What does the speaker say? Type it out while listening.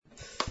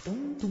Hey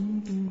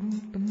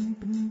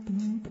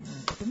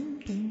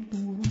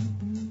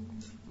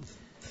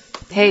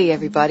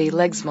everybody,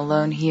 Legs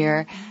Malone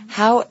here.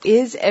 How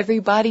is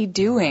everybody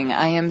doing?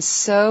 I am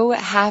so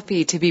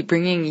happy to be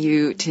bringing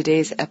you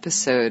today's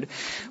episode.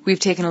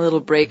 We've taken a little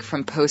break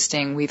from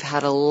posting. We've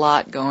had a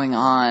lot going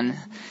on.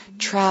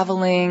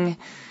 Traveling,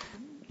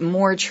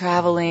 more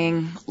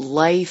traveling,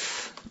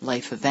 life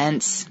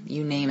events,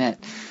 you name it.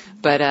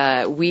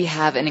 But we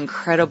have an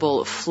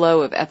incredible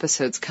flow of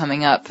episodes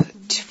coming up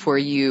for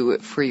you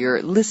for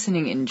your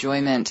listening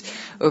enjoyment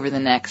over the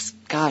next,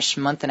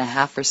 month and a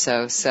half or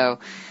so. So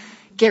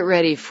get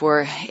ready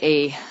for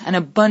an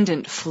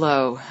abundant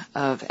flow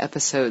of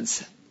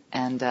episodes.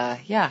 And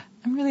I'm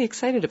really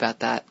excited about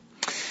that.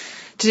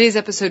 Today's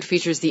episode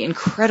features the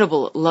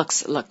incredible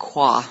Lux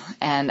Lacroix,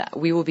 and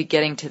we will be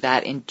getting to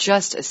that in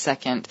just a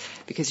second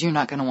because you're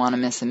not going to want to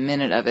miss a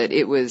minute of it.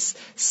 It was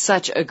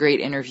such a great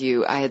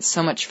interview. I had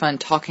so much fun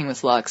talking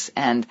with Lux,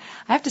 and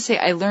I have to say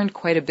I learned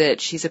quite a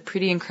bit. She's a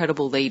pretty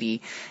incredible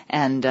lady,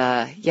 and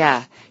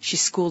she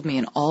schooled me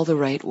in all the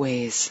right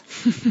ways.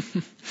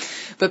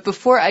 But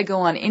before I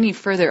go on any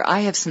further,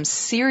 I have some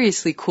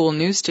seriously cool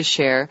news to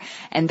share,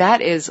 and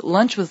that is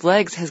Lunch with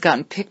Legs has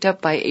gotten picked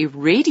up by a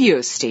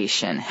radio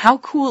station. How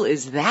cool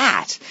is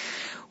that?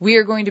 We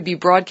are going to be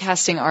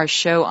broadcasting our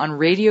show on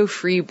Radio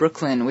Free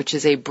Brooklyn, which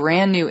is a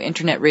brand new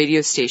internet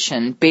radio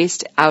station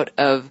based out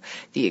of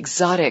the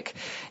exotic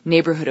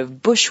neighborhood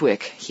of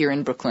Bushwick here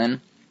in Brooklyn.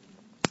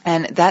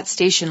 And that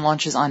station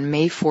launches on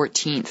May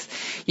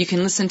 14th. You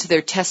can listen to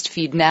their test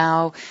feed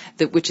now,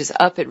 which is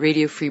up at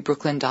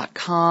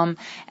radiofreebrooklyn.com.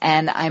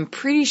 And I'm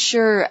pretty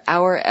sure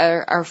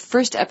our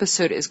first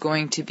episode is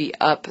going to be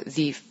up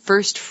the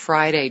first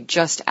Friday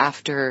just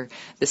after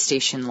the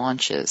station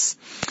launches.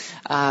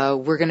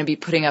 We're going to be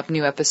putting up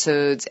new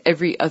episodes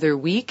every other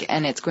week,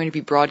 and it's going to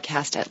be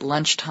broadcast at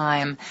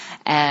lunchtime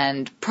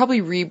and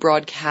probably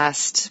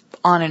rebroadcast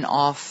on and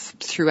off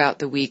throughout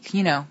the week,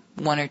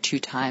 one or two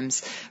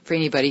times for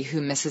anybody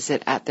who misses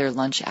it at their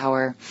lunch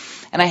hour.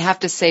 And I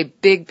have to say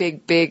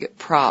big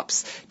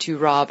props to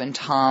Rob and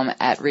Tom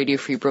at Radio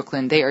Free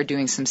Brooklyn. They are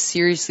doing some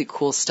seriously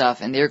cool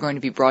stuff, and they're going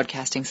to be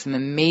broadcasting some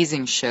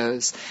amazing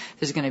shows.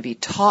 There's going to be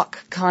talk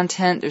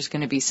content. There's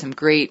going to be some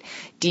great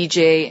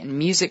DJ and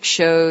music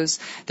shows.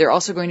 They're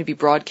also going to be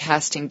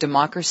broadcasting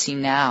Democracy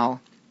Now!,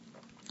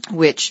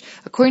 which,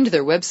 according to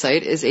their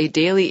website, is a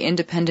daily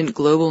independent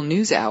global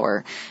news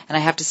hour. And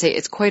I have to say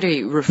it's quite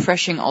a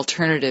refreshing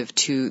alternative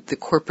to the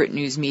corporate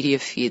news media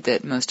feed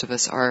that most of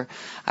us are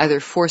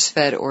either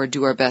force-fed or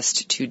do our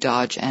best to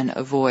dodge and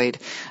avoid,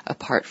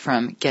 apart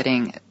from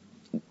getting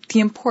the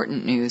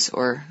important news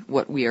or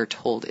what we are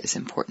told is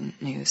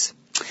important news.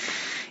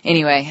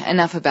 Anyway,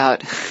 enough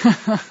about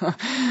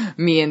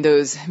me and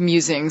those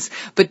musings,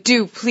 but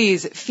do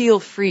please feel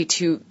free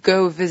to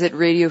go visit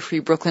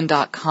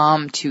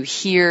radiofreebrooklyn.com to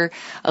hear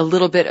a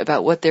little bit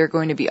about what they're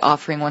going to be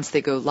offering once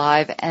they go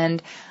live.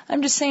 And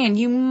I'm just saying,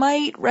 you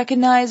might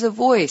recognize a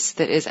voice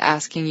that is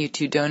asking you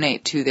to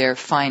donate to their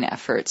fine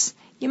efforts.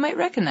 You might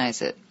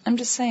recognize it. I'm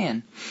just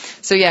saying.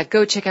 So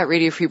go check out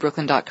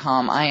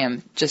radiofreebrooklyn.com. I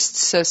am just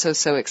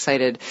so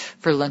excited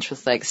for Lunch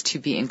with Legs to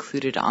be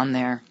included on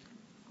there.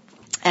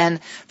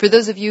 And for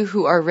those of you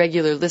who are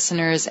regular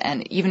listeners,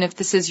 and even if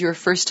this is your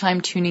first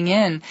time tuning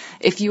in,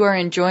 if you are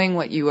enjoying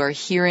what you are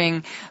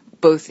hearing,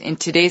 both in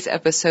today's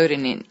episode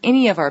and in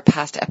any of our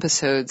past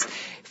episodes,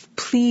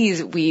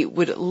 please, we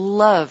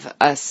love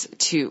us.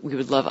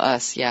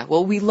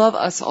 Well, we love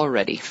us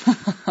already.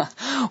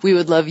 We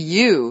would love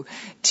you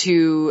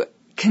to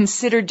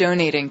consider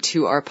donating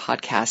to our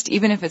podcast,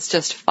 even if it's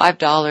just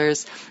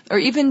 $5 or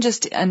even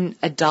just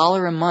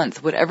 $1 a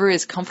month, whatever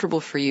is comfortable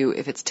for you.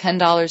 If it's $10,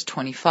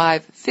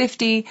 $25,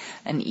 $50,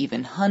 and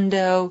even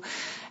hundo,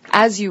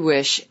 as you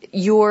wish.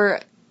 Your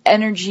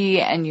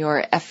energy and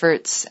your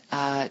efforts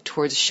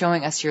towards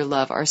showing us your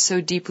love are so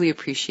deeply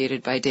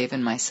appreciated by Dave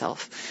and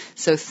myself.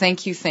 So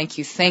thank you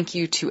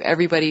to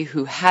everybody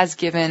who has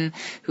given,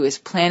 who is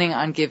planning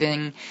on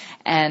giving,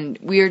 and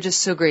we are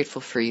just so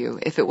grateful for you.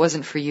 If it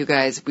wasn't for you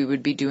guys, we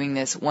would be doing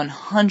this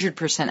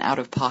 100% out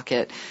of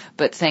pocket,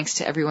 but thanks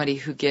to everybody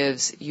who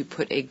gives, you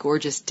put a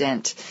gorgeous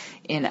dent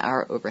in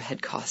our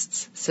overhead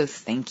costs. So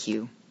thank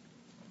you.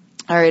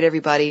 All right,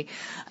 everybody,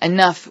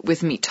 enough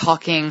with me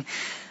talking.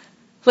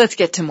 Let's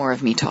get to more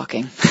of me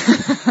talking.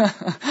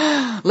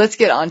 Let's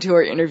get on to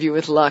our interview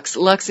with Lux.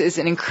 Lux is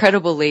an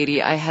incredible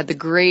lady. I had the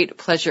great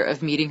pleasure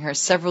of meeting her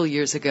several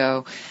years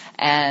ago,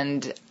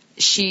 and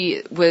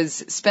she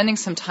was spending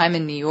some time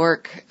in New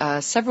York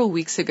several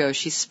weeks ago.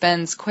 She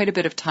spends quite a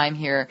bit of time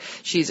here.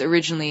 She's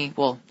originally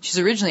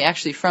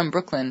actually from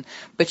Brooklyn,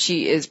 but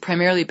she is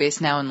primarily based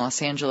now in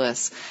Los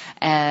Angeles.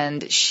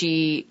 And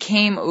she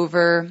came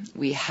over.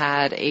 We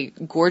had a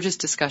gorgeous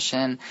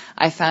discussion.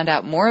 I found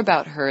out more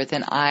about her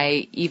than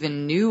I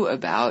even knew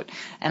about.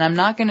 And I'm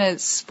not going to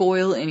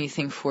spoil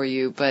anything for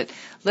you, but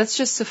let's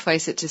just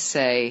suffice it to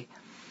say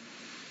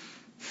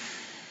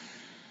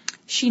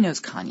she knows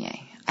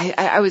Kanye.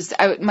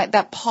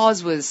 That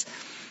pause was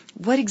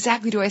what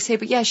exactly do I say?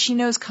 But yeah, she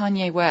knows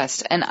Kanye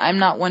West, and I'm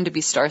not one to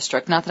be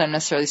starstruck. Not that I'm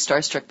necessarily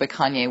starstruck by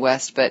Kanye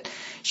West, but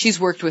she's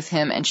worked with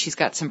him, and she's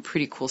got some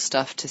pretty cool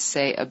stuff to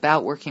say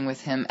about working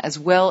with him, as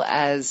well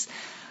as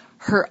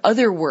her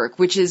other work,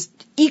 which is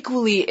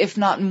equally, if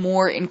not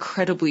more,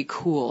 incredibly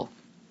cool.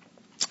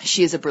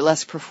 She is a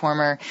burlesque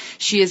performer.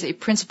 She is a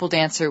principal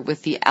dancer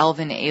with the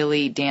Alvin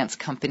Ailey Dance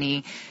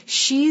Company.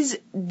 She's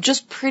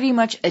just pretty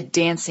much a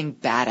dancing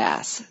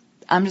badass.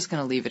 I'm just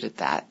going to leave it at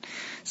that.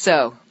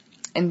 So,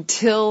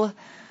 until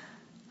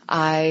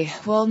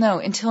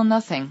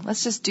nothing.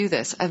 Let's just do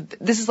this.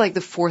 This is like the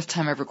 4th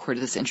time I've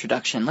recorded this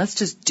introduction. Let's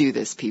just do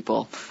this,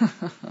 people.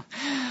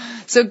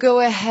 So go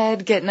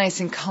ahead, get nice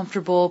and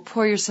comfortable,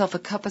 pour yourself a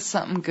cup of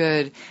something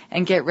good,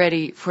 and get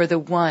ready for the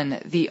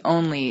one, the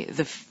only,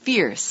 the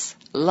fierce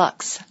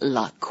Lux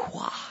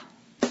LaCroix.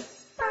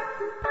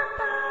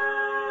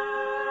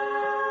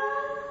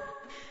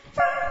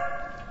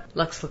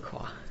 Lux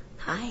LaCroix.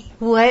 Hi.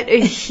 What a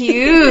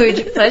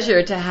huge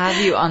pleasure to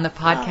have you on the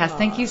podcast.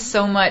 Thank you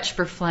so much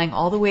for flying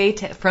all the way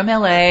from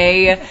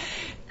LA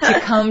to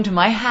come to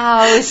my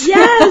house.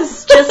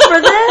 Yes, just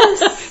for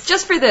this.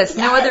 Just for this. Yes.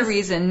 No other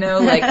reason. No,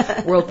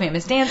 like, world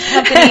famous dance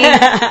company.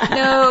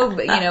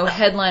 No,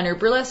 headliner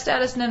burlesque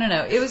status.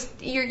 No. It was,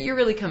 you're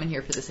really coming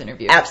here for this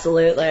interview.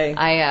 Absolutely.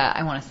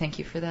 I want to thank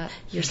you for that.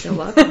 You're so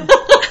welcome.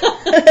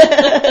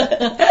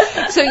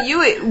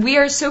 So we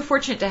are so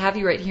fortunate to have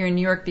you right here in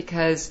New York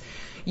because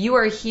you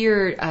are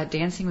here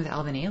dancing with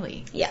Alvin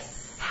Ailey. Yes.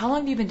 How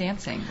long have you been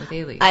dancing with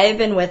Ailey? I've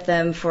been with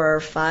them for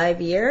 5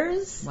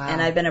 years, wow.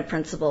 And I've been a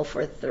principal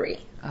for 3.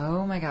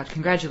 Oh my God!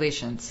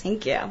 Congratulations.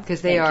 Thank you.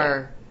 Because they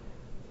are,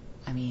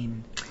 I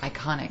mean,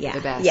 iconic. Yeah. The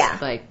best.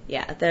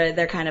 Yeah.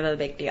 They're kind of a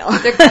big deal.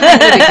 They're kind of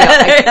a big deal.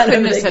 I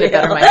couldn't have said it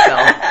better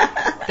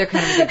myself. They're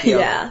kind of a big deal.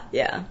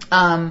 Yeah.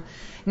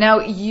 Now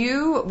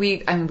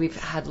we've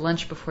had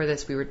lunch before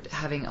this. We were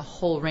having a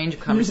whole range of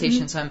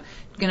conversations. So I'm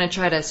gonna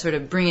try to sort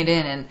of bring it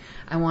in, and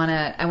I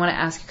wanna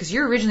ask you because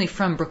you're originally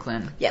from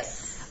Brooklyn.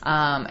 Yes.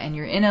 And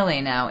you're in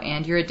LA now,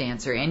 and you're a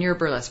dancer, and you're a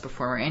burlesque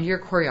performer, and you're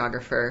a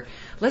choreographer.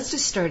 Let's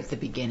just start at the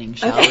beginning,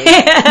 shall we? Sure.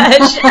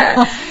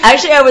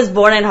 Actually, I was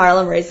born in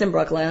Harlem, raised in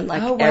Brooklyn,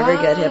 like every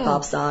good hip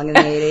hop song in the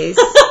 80s.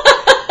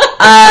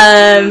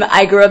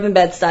 I grew up in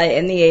Bed-Stuy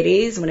in the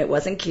 80s when it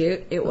wasn't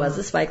cute. It was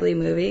a Spike Lee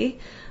movie.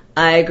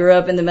 I grew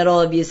up in the middle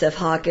of Yusuf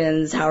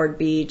Hawkins, Howard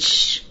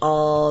Beach,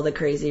 all the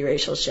crazy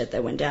racial shit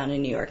that went down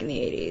in New York in the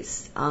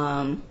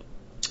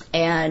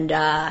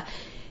 80s.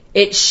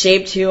 It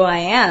shaped who I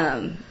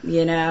am,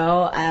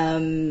 yeah.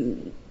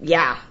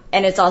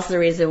 And it's also the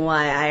reason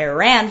why I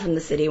ran from the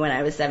city when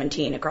I was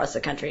 17 across the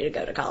country to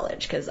go to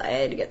college, because I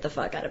had to get the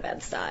fuck out of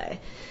Bed-Stuy.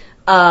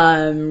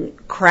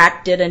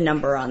 Crack did a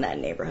number on that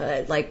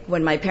neighborhood. Like,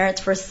 when my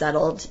parents first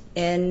settled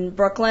in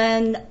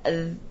Brooklyn,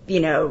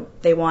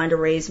 they wanted to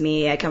raise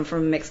me. I come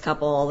from a mixed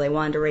couple. They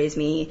wanted to raise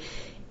me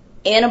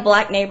in a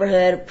black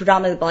neighborhood,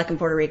 predominantly black and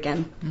Puerto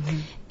Rican,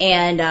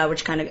 and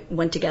which kind of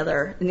went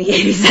together in the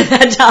 80s at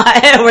that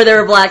time, where there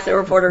were blacks, there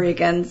were Puerto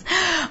Ricans.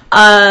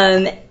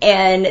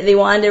 And they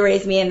wanted to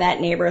raise me in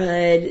that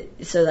neighborhood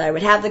so that I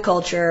would have the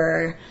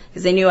culture,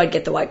 because they knew I'd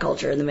get the white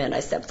culture the minute I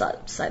stepped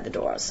outside the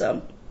door.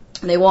 So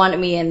they wanted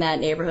me in that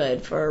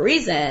neighborhood for a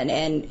reason,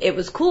 and it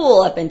was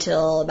cool up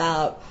until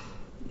about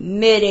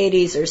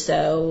mid-80s or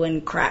so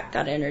when crack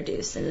got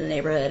introduced into the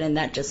neighborhood, and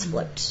that just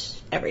flipped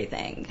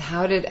everything.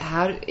 How did,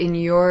 in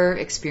your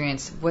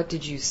experience, what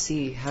did you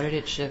see? How did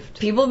it shift?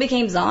 People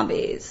became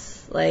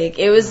zombies. Like,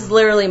 it was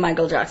literally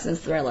Michael Jackson's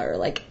Thriller,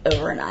 like,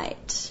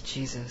 overnight.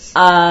 Jesus.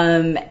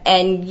 And,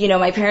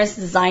 my parents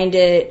designed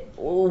it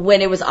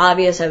when it was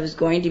obvious I was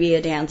going to be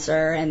a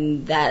dancer,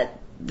 and that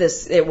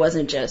it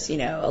wasn't just,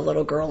 a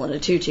little girl in a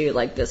tutu.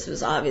 Like, this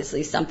was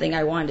obviously something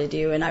I wanted to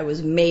do, and I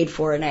was made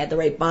for it, and I had the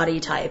right body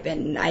type,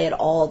 and I had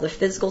all the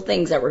physical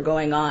things that were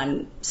going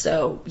on.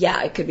 So,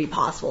 yeah, it could be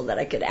possible that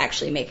I could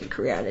actually make a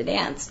career out of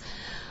dance.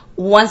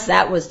 Once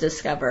that was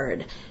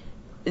discovered,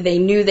 they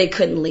knew they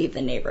couldn't leave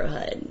the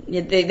neighborhood.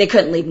 They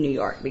couldn't leave New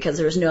York because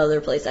there was no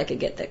other place I could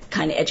get the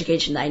kind of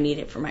education that I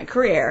needed for my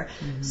career.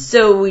 Mm-hmm.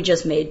 So we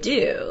just made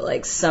do.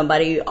 Like,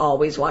 somebody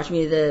always walked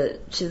me to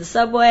the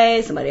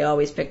subway. Somebody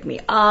always picked me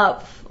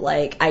up.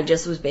 Like, I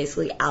just was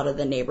basically out of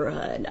the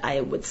neighborhood.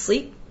 I would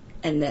sleep,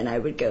 and then I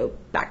would go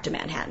back to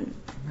Manhattan.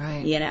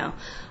 Right.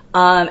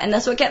 And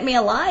that's what kept me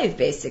alive,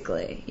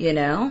 basically,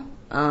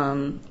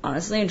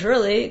 honestly and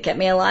truly, it kept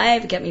me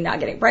alive, it kept me not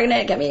getting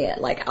pregnant, it kept me,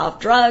 off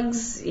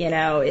drugs,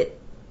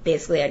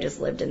 basically I just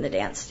lived in the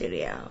dance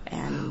studio,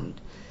 and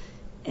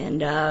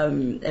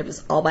it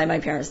was all by my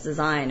parents'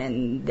 design,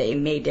 and they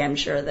made damn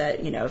sure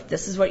that, if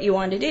this is what you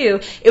want to do,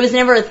 it was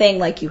never a thing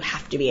like, you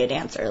have to be a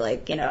dancer.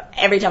 Like,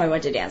 every time I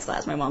went to dance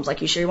class, my mom's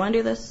like, you sure you want to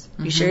do this?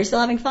 You sure you're still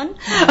having fun?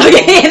 Mm-hmm.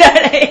 Okay,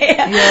 what I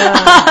mean? Yeah.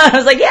 I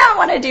was like, yeah, I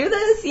want to do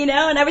this, and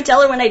I would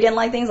tell her when I didn't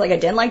like things, like I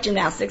didn't like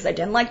gymnastics, I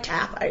didn't like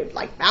tap, I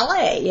liked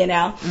ballet,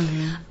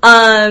 Mm-hmm.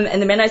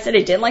 And the minute I said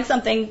I didn't like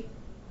something,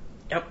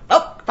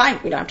 oh, fine,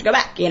 we don't have to go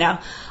back,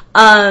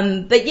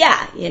 But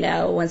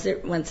yeah, once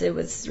it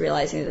was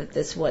realizing that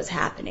this was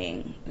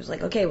happening, it was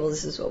like, okay, well,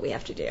 this is what we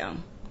have to do.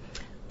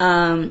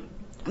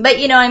 But,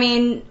 you know, I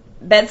mean,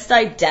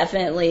 Bed-Stuy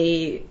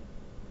definitely,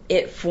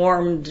 it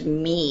formed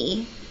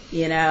me,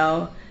 you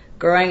know,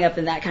 growing up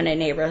in that kind of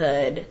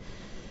neighborhood.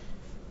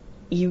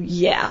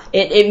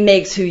 It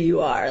makes who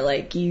you are.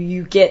 Like,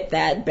 you get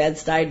that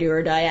Bed-Stuy do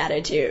or die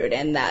attitude,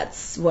 and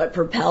that's what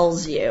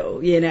propels you,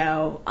 you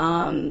know.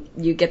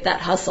 You get that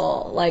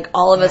hustle. Like,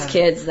 all of us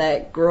kids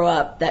that grew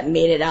up, that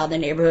made it out of the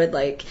neighborhood,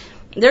 like,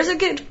 there's a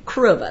good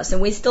crew of us,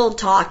 and we still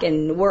talk,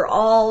 and we're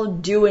all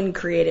doing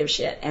creative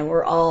shit, and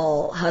we're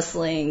all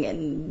hustling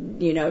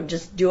and, you know,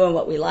 just doing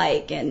what we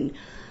like. And,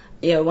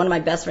 you know, one of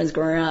my best friends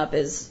growing up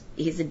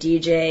he's a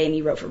DJ, and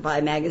he wrote for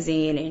Vibe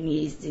magazine, and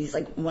he's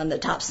like one of the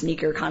top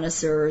sneaker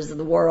connoisseurs of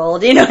the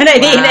world, you know what I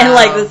mean? Wow. And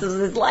like, this is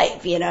his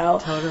life, you know?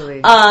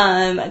 Totally.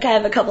 I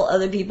have a couple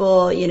other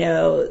people, you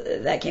know,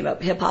 that came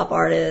up, hip hop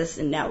artists,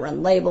 and now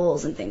run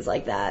labels and things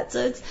like that.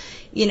 So it's,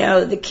 you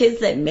know, the kids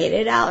that made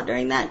it out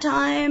during that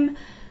time,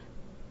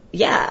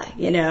 yeah,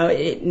 you know,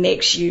 it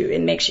makes you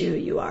who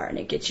you are, and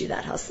it gets you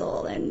that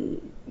hustle,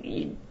 and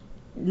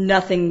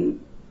nothing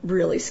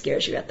really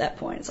scares you at that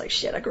point. It's like,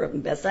 shit, I grew up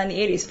in Bed-Stuy in the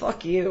 80s,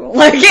 fuck you.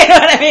 Like, you know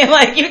what I mean?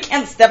 Like, you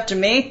can't step to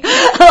me.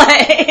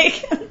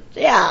 Like,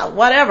 yeah,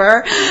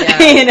 whatever.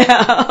 Yeah. You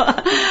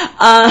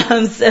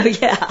know? So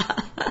yeah.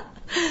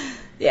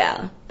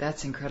 Yeah.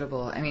 That's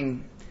incredible. I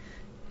mean,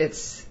 the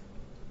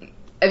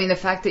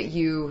fact that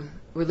you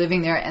were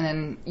living there, and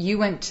then you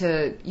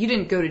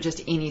didn't go to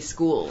just any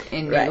school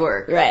in New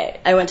York. Right.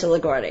 I went to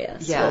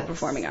LaGuardia, School of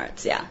Performing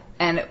Arts, yeah.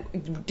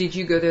 And did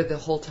you go there the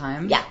whole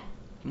time? Yeah.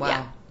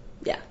 Wow.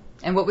 Yeah.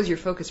 And what was your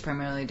focus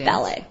primarily? Dance?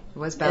 Ballet. It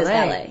was ballet? It was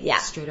ballet, yeah.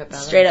 Straight up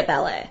ballet? Straight up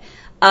ballet.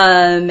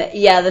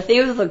 Yeah, the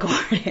thing with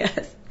LaGuardia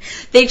is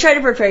they try to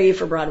prepare you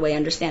for Broadway,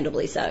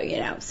 understandably so, you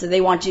know. So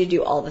they want you to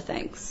do all the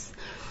things.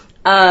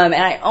 And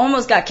I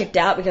almost got kicked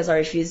out because I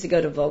refused to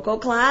go to vocal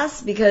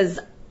class, because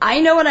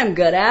I know what I'm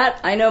good at.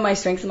 I know my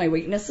strengths and my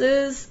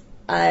weaknesses.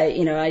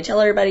 I tell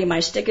everybody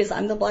my shtick is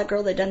I'm the black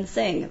girl that doesn't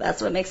sing.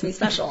 That's what makes me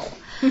special.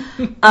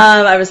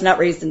 I was not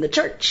raised in the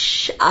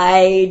church.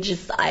 I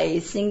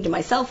sing to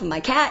myself and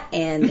my cat,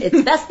 and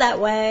it's best that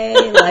way.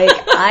 Like,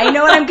 I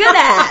know what I'm good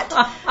at.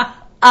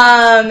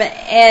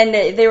 And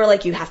they were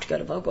like, you have to go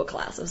to vocal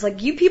class. I was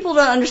like, you people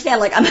don't understand.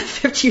 Like, I'm a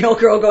 15-year-old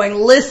girl going,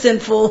 listen,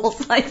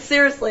 fools. Like,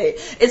 seriously,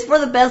 it's for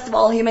the best of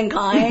all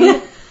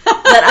humankind.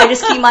 That I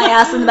just keep my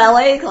ass in the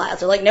ballet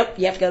class. They're like, nope,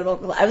 you have to go to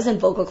vocal class. I was in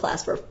vocal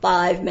class for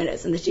 5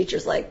 minutes, and the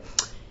teacher's like,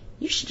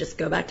 you should just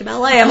go back to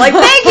ballet. I'm like,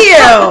 thank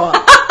you!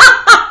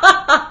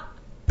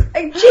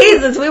 Like,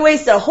 Jesus, we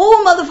wasted a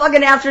whole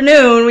motherfucking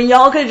afternoon when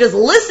y'all could have just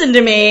listened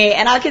to me,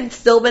 and I could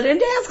still been in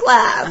dance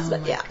class. Oh,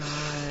 but yeah.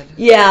 God.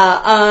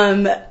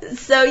 Yeah,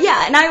 so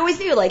yeah, and I always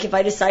knew, like, if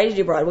I decided to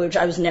do Broadway, which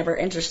I was never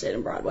interested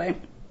in Broadway,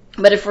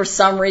 but if for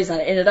some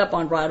reason I ended up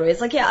on Broadway, it's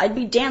like, yeah, I'd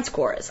be dance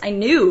chorus. I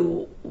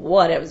knew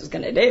what I was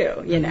going to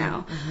do, you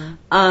know.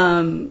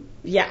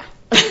 Yeah.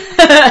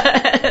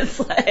 It's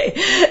like,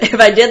 if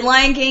I did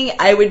Lion King,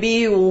 I would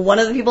be one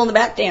of the people in the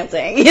back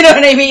dancing. You know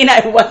what I mean?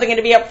 I wasn't going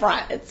to be up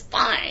front. It's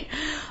fine.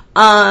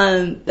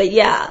 But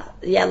yeah,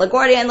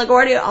 LaGuardia. And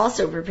LaGuardia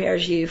also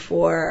prepares you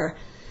for,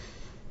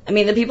 I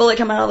mean, the people that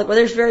come out of LaGuardia,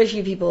 there's very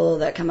few people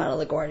that come out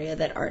of LaGuardia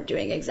that aren't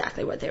doing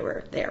exactly what they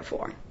were there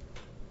for.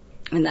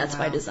 And that's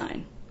by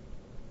design.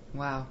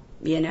 Wow.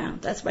 You know,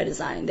 that's by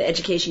design. The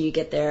education you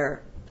get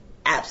there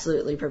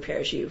absolutely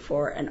prepares you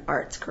for an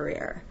arts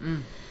career.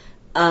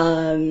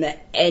 And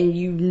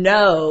you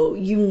know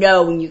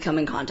when you come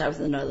in contact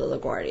with another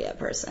LaGuardia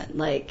person.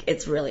 Like,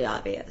 it's really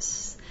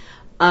obvious.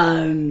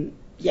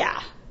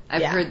 Yeah.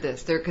 I've heard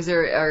this. Because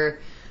there are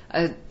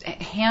a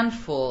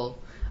handful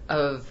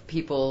of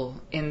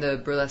people in the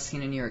burlesque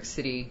scene in New York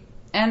City,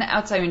 and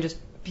outside, I mean, just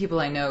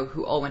people I know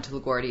who all went to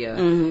LaGuardia.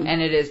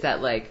 And it is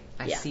that, like,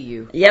 I see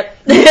you. Yep.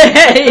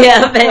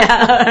 Yep.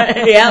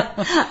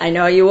 I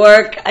know you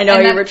work. I know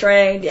you were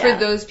trained. Yeah. For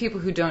those people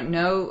who don't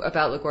know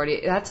about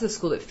LaGuardia, that's the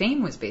school that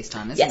Fame was based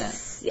on, isn't it?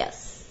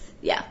 Yes.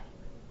 Yeah.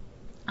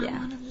 I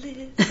want to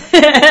live.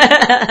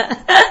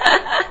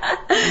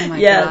 Oh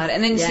my God.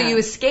 And then, so you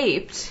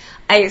escaped.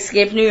 I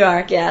escaped New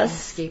York,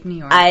 yes. Escaped New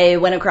York. I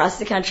went across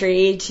the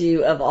country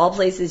to, of all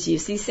places,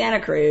 UC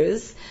Santa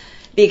Cruz,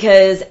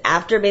 because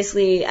after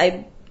basically,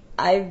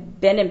 I've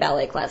been in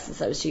ballet class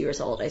since I was 2 years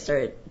old. I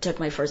took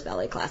my first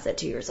ballet class at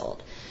 2 years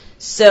old.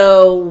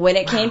 So when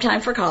it came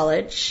time for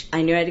college,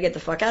 I knew I had to get the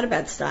fuck out of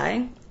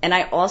Bed-Stuy, and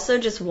I also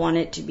just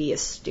wanted to be a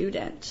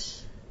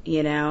student,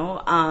 you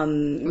know,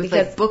 with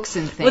like books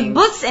and things. With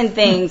books and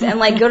things, and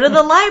like go to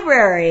the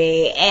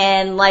library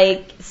and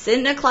like sit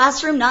in a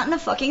classroom, not in a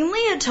fucking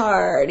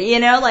leotard, you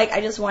know, like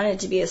I just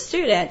wanted to be a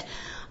student.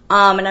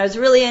 And I was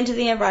really into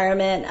the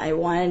environment. I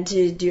wanted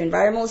to do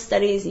environmental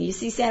studies, and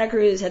UC Santa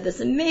Cruz had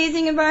this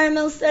amazing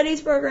environmental studies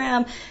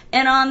program.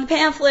 And on the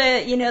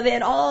pamphlet, you know, they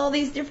had all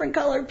these different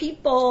colored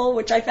people,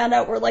 which I found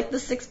out were like the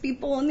 6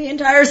 people in the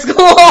entire school.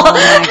 Oh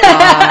my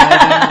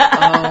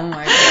God. Oh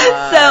my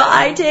God. So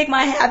I take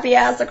my happy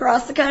ass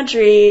across the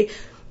country,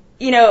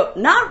 you know,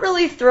 not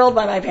really thrilled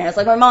by my parents.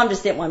 Like, my mom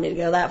just didn't want me to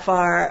go that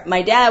far.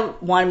 My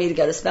dad wanted me to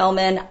go to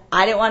Spelman.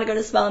 I didn't want to go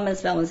to Spelman.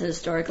 Spelman's a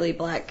historically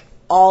black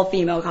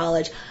all-female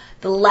college.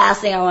 The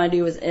last thing I want to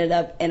do was end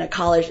up in a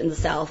college in the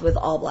South with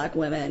all black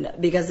women,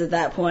 because at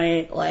that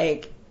point,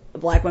 like,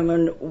 black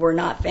women were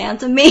not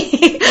fans of me.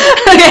 Okay.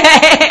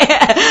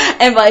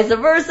 And vice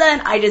versa.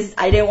 And I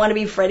didn't want to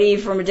be Freddie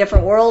from a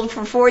different world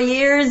for 4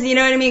 years, you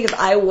know what I mean? Because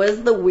I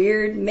was the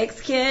weird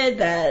mixed kid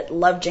that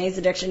loved Jane's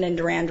Addiction and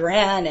Duran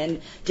Duran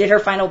and did her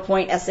Final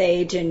Point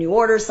essay to a New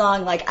Order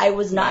song. Like, I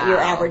was not your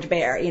average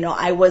bear, you know,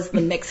 I was the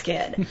mixed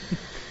kid.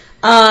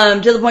 To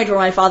the point where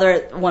my father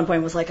at one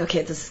point was like,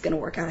 okay, this is going to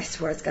work out. I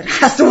swear it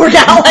has to work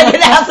out. Like,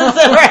 it has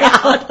to work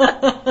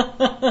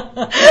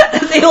out.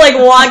 So he, like,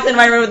 walks in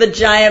my room with a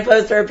giant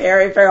poster of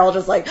Perry Farrell,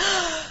 just like,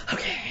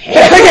 okay.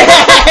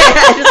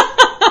 I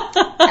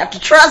just have to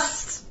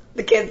trust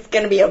the kid's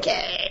going to be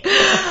okay. So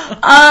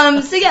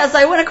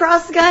I went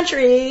across the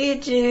country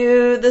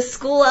to the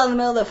school out in the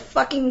middle of the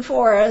fucking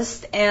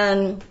forest,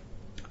 and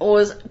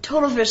was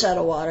total fish out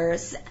of water,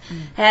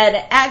 had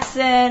an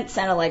accent,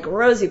 sounded like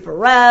Rosie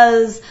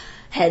Perez,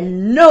 had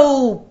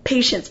no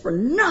patience for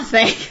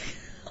nothing.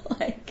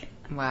 Like,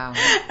 wow.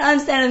 I'm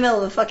standing in the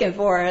middle of the fucking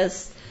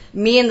forest.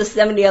 Me and the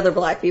 70 other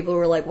black people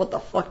were like, what the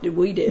fuck did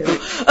we do? Okay,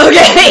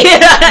 you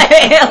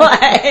know what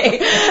I mean?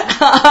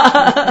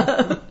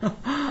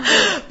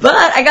 But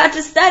I got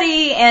to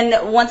study,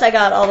 and once I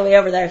got all the way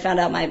over there, I found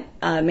out my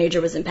major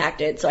was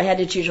impacted, so I had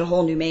to choose a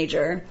whole new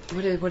major.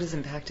 What does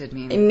impacted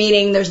mean?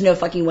 Meaning there's no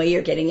fucking way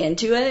you're getting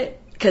into it,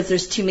 because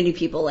there's too many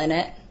people in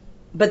it.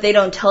 But they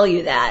don't tell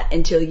you that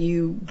until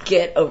you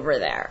get over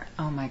there.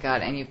 Oh my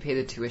God, and you pay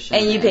the tuition.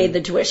 And you paid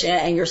the tuition,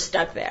 and you're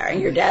stuck there. And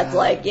your dad's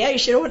like, yeah, you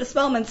should have went to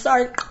Spelman,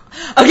 sorry.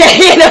 Okay,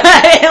 you know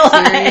what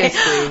I mean?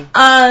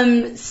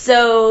 Seriously.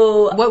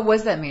 So. What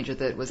was that major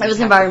that was? It was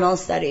environmental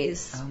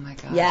studies. Oh my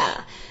God.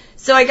 Yeah.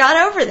 So I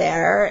got over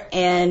there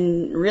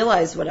and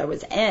realized what I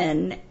was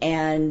in,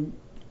 and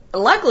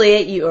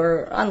luckily,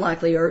 or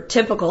unluckily, or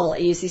typical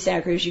at UC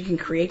Santa Cruz, you can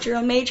create your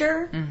own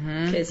major,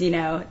 because, you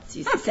know, it's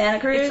UC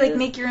Santa Cruz. It's like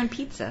make your own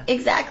pizza.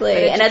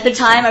 Exactly. And at the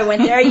time I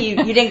went there, you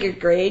didn't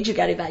get grades, you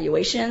got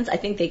evaluations. I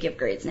think they give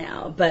grades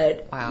now,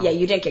 but yeah,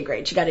 you didn't get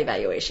grades, you got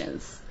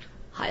evaluations.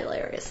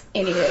 Hilarious.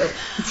 Anywho.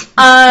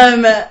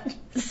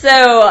 So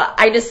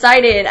I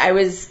decided I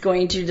was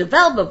going to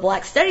develop a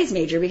Black Studies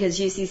major, because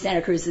UC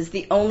Santa Cruz is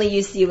the only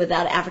UC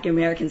without an African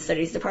American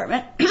Studies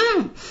department.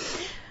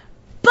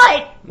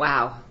 But,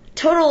 wow,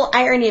 total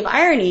irony of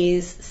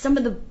ironies, some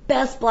of the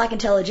best black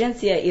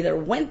intelligentsia either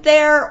went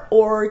there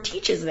or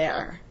teaches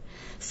there.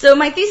 So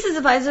my thesis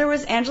advisor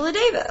was Angela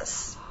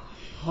Davis.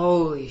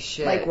 Holy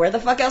shit. Like, where the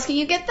fuck else can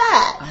you get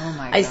that? Oh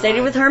my God. I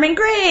studied with Herman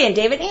Gray and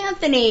David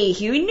Anthony.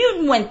 Huey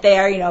Newton went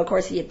there. You know, of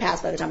course he had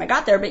passed by the time I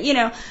got there, but, you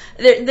know,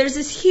 there's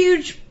this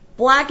huge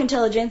black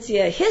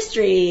intelligentsia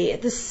history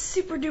at this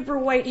super duper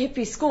white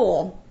hippie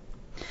school.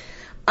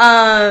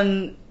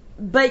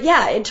 But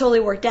yeah, it totally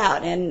worked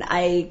out, and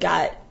I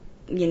got,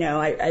 you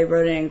know, I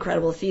wrote an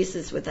incredible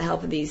thesis with the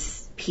help of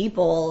these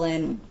people,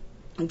 and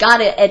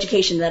got an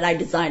education that I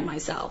designed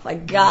myself. I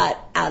got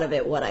out of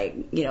it what I,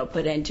 you know,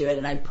 put into it,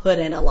 and I put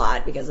in a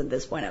lot, because at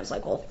this point I was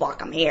like, well,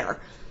 fuck, I'm here.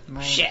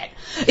 Right. Shit.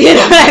 You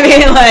know what I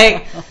mean?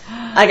 Like,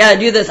 I gotta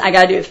do this, I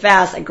gotta do it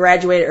fast. I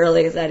graduated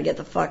early because I had to get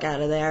the fuck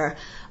out of there.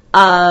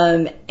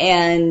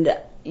 And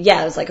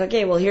yeah, I was like,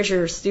 okay, well, here's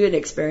your student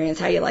experience.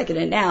 How you liking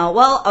it now?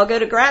 Well, I'll go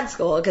to grad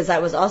school, because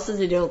that was also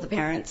to deal with the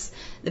parents.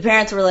 The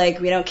parents were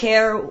like, we don't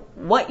care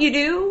what you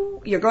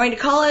do. You're going to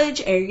college,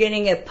 and you're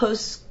getting a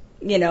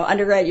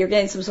undergrad, you're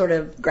getting some sort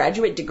of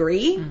graduate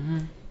degree. Mm-hmm.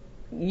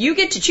 You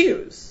get to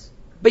choose,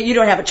 but you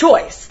don't have a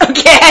choice. Okay,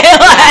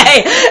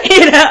 like,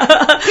 you know,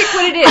 pick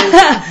what it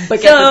is.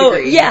 But get the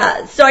degree.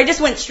 Yeah, so I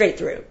just went straight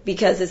through,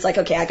 because it's like,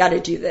 okay, I got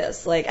to do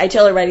this. Like, I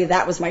tell everybody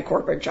that was my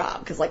corporate job,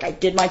 because like I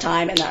did my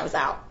time and then I was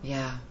out.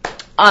 Yeah.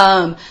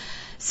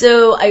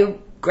 So I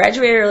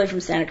graduated early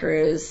from Santa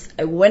Cruz.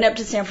 I went up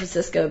to San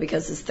Francisco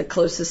because it's the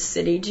closest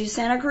city to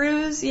Santa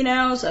Cruz, you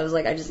know. So I was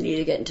like, I just need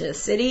to get into a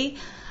city.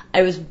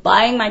 I was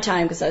buying my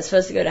time because I was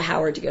supposed to go to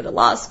Howard to go to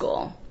law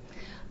school.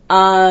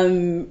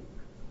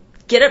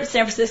 Get up to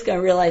San Francisco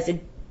and realize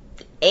that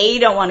A,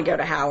 don't want to go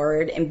to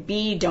Howard, and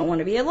B, don't want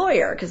to be a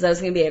lawyer, because I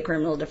was going to be a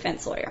criminal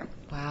defense lawyer.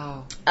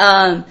 Wow.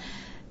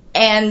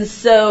 And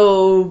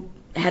so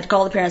I had to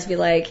call the parents and be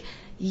like,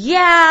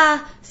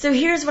 yeah, so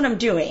here's what I'm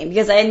doing,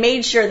 because I had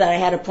made sure that I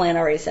had a plan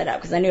already set up,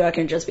 because I knew I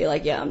couldn't just be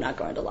like, yeah, I'm not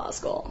going to law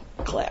school.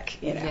 Click,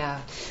 you know.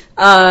 Yeah.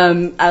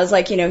 I was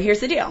like, you know, here's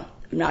the deal.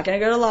 I'm not going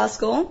to go to law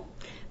school,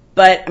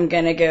 but I'm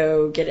going to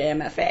go get an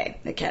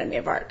MFA, Academy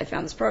of Art. I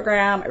found this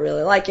program. I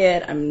really like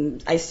it.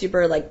 I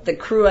super, like, the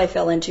crew I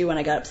fell into when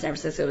I got up to San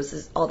Francisco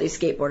was all these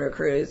skateboarder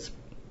crews.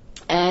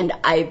 And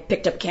I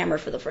picked up a camera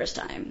for the first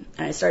time,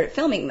 and I started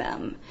filming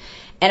them.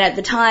 And at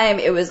the time,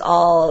 it was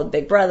all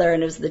Big Brother,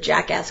 and it was the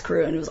Jackass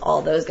crew, and it was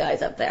all those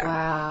guys up there.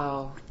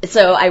 Wow.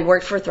 So I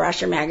worked for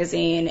Thrasher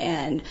magazine,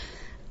 and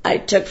I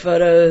took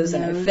photos,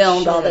 and I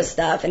filmed all this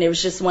stuff, and it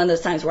was just one of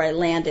those times where I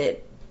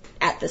landed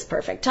at this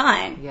perfect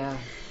time. Yeah.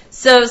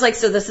 So I was like,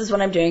 so this is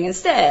what I'm doing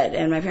instead.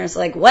 And my parents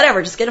were like,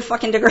 whatever, just get a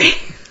fucking degree.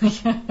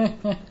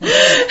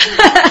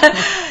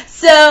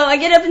 So I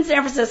get up in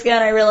San Francisco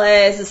and I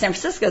realize that San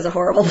Francisco is a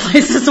horrible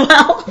place as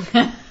well.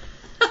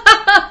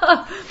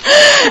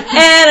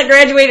 And I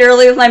graduated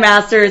early with my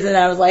master's and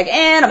I was like,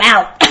 and I'm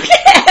out.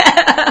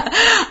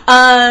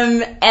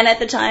 And at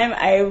the time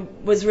I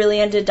was really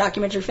into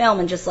documentary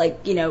film and just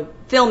like,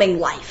 filming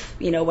life,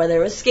 whether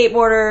it was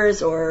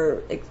skateboarders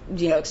or,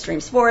 extreme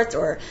sports,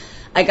 or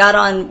I got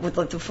on with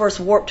like the first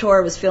Warped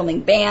Tour, was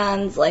filming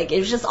bands. Like, it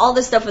was just all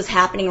this stuff was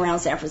happening around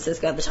San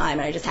Francisco at the time,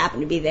 and I just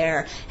happened to be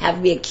there,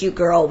 happened to be a cute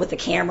girl with a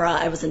camera.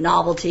 I was a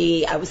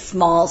novelty. I was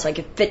small, so I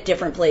could fit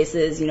different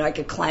places. I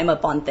could climb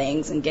up on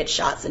things and get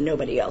shots that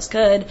nobody else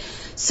could.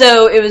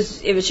 So it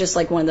was just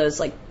like one of those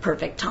like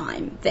perfect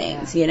time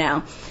things,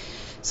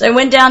 So I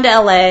went down to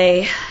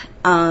LA,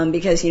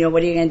 because,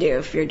 what are you going to do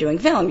if you're doing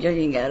film? You're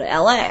going to go to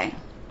LA.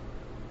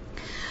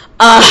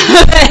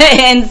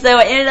 And so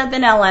I ended up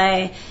in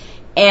LA.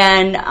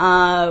 And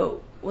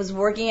was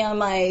working on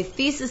my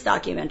thesis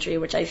documentary,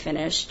 which I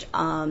finished,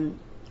 so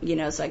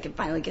I could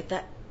finally get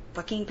that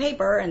fucking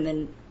paper and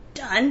then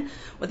done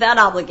without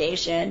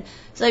obligation.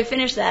 So I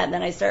finished that, and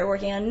then I started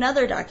working on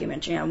another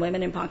documentary on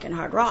women in punk and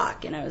hard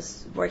rock, and I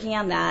was working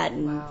on that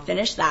and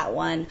finished that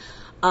one.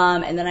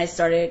 And then I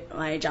started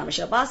my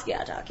Jean-Michel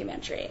Basquiat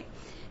documentary.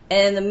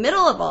 And in the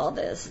middle of all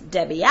this,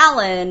 Debbie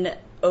Allen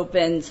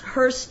opens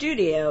her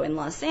studio in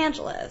Los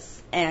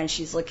Angeles, and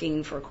she's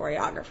looking for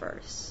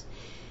choreographers.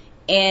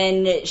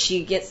 And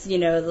she gets, the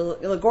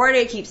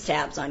LaGuardia keeps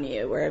tabs on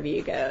you wherever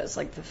you go. It's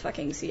like the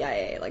fucking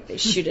CIA. Like, they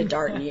shoot a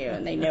dart in you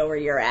and they know where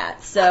you're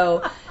at.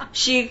 So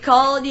she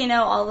called,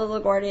 all the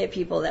LaGuardia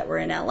people that were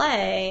in LA,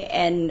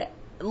 and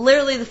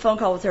literally the phone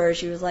call with her,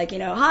 she was like,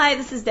 hi,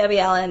 this is Debbie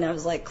Allen. And I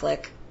was like,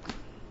 click.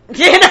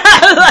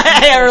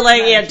 Or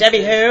like,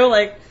 Debbie who?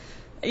 Like,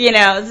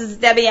 this is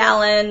Debbie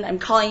Allen. I'm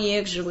calling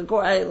you because you're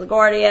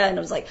LaGuardia. And I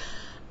was like,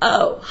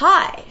 oh,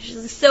 hi. She's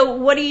like, so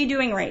what are you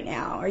doing right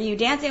now? Are you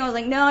dancing? I was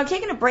like, no, I'm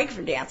taking a break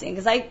from dancing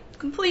because I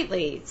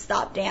completely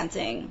stopped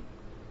dancing,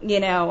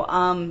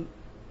 to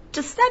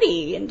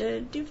study and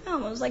to do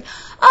film. I was like,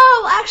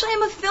 oh, actually,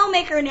 I'm a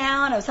filmmaker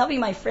now, and I was helping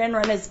my friend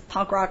run his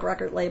punk rock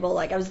record label.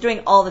 Like, I was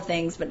doing all the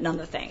things, but none of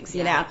the things,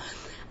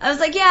 I was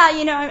like,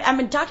 yeah, I'm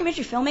a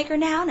documentary filmmaker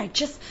now, and I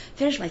just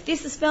finished my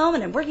thesis film,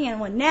 and I'm working on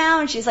one now.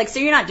 And she's like, so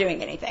you're not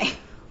doing anything.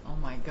 Oh,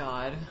 my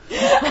God.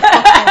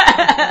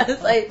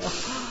 It's like...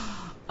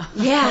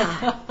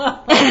 Yeah.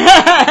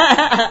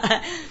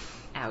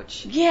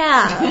 Ouch.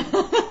 Yeah.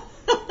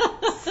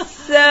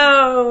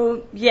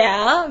 So,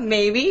 yeah,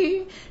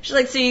 maybe. She's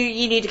like, so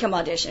you need to come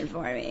audition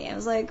for me. I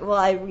was like, well,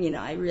 I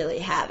really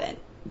haven't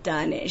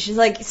done it. She's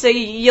like, so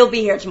you'll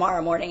be here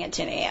tomorrow morning at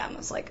 10 a.m. I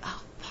was like,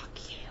 oh, fuck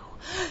you.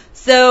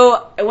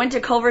 So I went to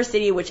Culver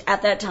City, which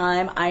at that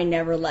time, I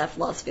never left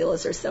Los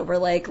Feliz or Silver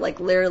Lake. Like,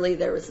 literally,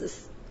 there was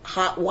this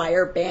hot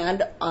wire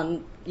band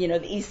on,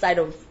 the east side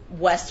of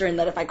Western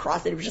that if I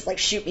crossed it would just like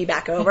shoot me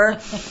back over.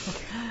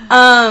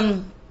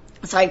 So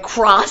I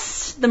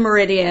crossed the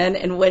Meridian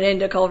and went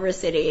into Culver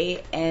City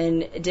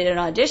and did an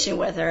audition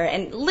with her,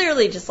 and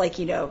literally just like,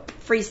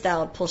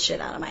 freestyled, pull shit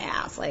out of my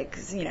ass. Like,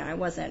 'cause,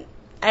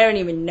 I don't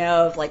even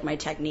know if like my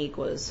technique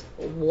was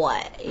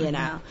what,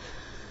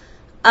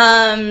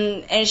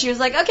 and she was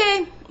like,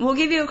 okay, we'll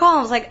give you a call.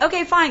 I was like,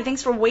 okay, fine.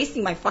 Thanks for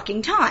wasting my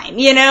fucking time.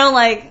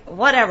 Like,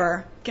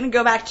 whatever. Gonna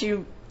go back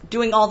to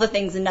doing all the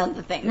things and none of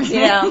the things,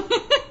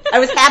 I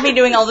was happy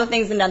doing all the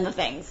things and none of the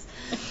things.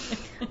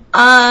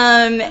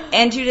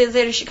 And 2 days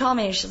later she called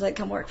me and she's like,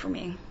 come work for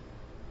me.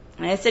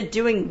 And I said,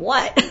 doing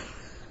what?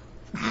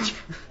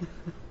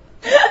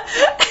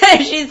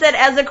 And she said,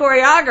 as a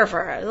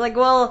choreographer. I was like,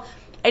 well,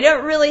 I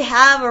don't really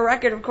have a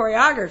record of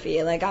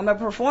choreography. Like, I'm a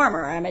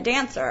performer. I'm a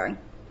dancer.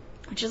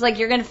 And she's like,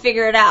 you're going to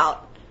figure it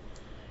out.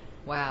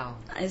 Wow.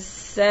 I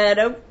said,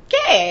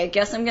 okay, I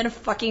guess I'm going to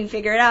fucking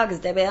figure it out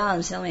because Debbie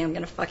Allen's telling me I'm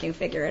going to fucking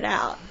figure it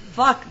out.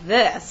 Fuck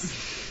this.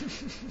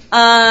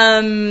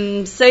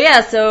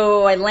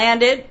 So I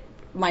landed.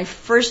 My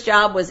first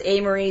job was A.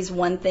 Marie's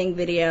One Thing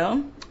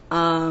video,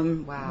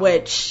 wow.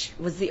 Which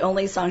was the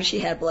only song she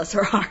had, bless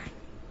her heart.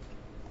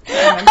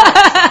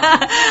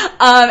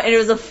 And it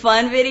was a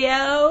fun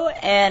video,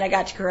 and I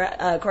got to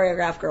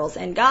choreograph girls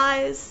and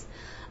guys.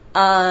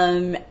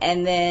 And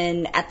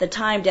then at the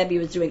time, Debbie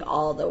was doing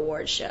all the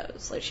award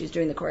shows. Like, she was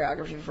doing the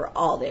choreography for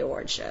all the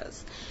award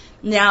shows.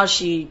 Now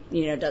she,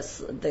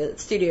 the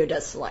studio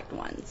does select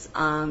ones.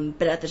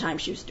 But at the time,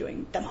 she was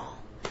doing them all.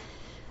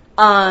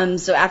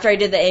 So after I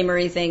did the A.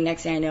 Marie thing,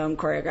 next thing I know, I'm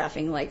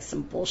choreographing like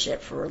some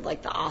bullshit for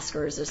like the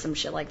Oscars or some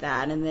shit like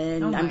that. And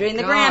then I'm doing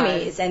the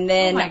Grammys. And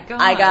then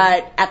I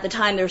got, at the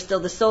time, there were still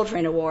the Soul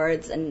Train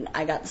Awards, and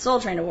I got the Soul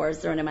Train Awards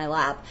thrown in my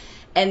lap.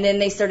 And then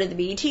they started the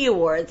BET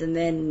Awards, and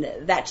then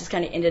that just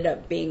kind of ended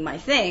up being my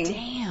thing.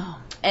 Damn.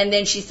 And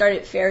then she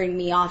started ferrying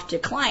me off to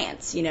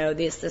clients,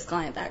 this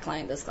client, that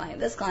client, this client,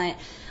 this client.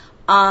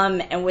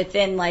 And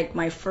within like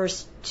my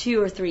first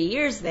 2 or 3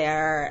 years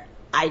there,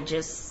 I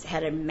just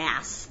had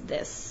amassed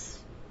this,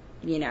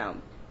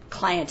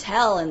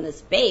 clientele and this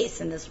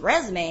base and this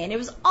resume, and it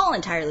was all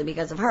entirely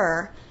because of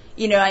her.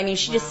 She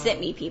just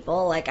sent me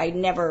people. Like, I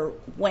never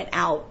went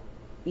out,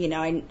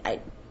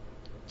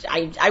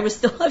 I'm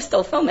still a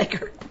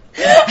filmmaker.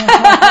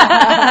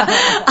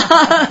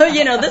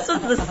 This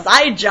was the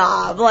side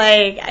job.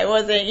 Like, I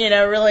wasn't,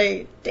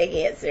 really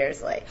taking it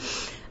seriously.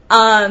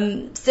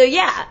 So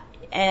yeah.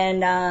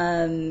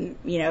 And,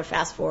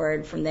 fast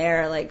forward from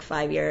there, like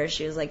 5 years,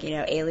 she was like,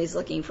 Ailey's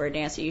looking for a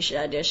dancer, you should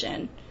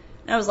audition.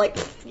 And I was like,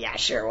 yeah,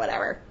 sure,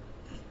 whatever.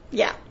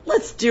 Yeah,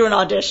 let's do an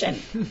audition.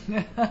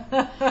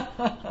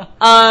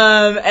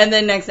 And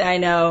then next thing I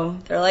know,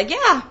 they're like,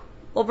 yeah,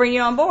 we'll bring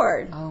you on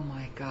board. Oh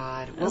my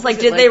God. I was like,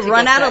 did they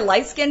run out of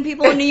light-skinned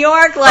people in New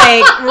York?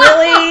 Like,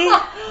 really?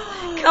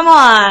 Come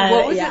on.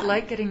 What was it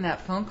like getting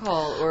that phone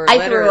call or I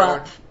letter? threw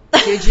up.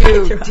 Did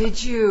you?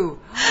 Did you?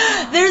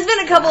 There's been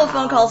a couple of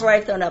phone calls where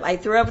I've thrown up. I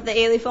threw up with the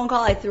Ailey phone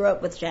call. I threw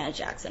up with Janet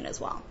Jackson as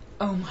well.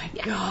 Oh my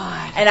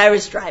God. And I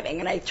was driving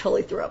and I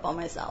totally threw up on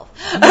myself.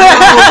 No way.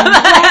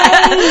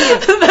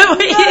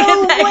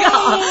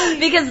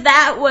 Because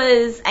that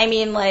was,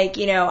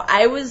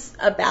 I was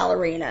a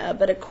ballerina,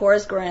 but of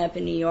course growing up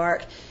in New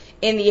York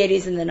in the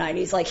 80s and the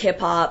 90s, like hip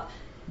hop,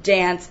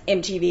 dance,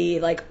 MTV,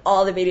 like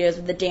all the videos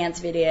with the dance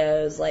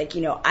videos, like,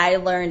 I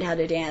learned how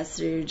to dance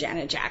through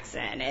Janet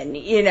Jackson and,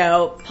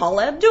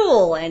 Paula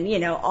Abdul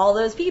and, all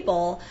those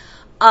people.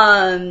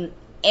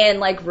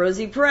 And like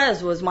Rosie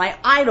Perez was my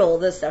idol.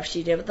 The stuff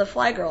she did with the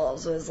Fly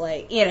Girls was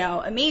like,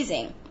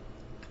 amazing.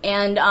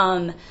 And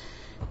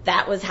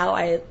that was how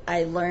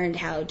I learned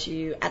how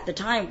to, at the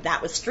time,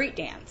 that was street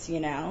dance,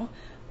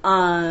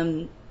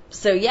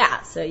 So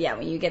yeah,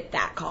 when you get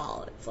that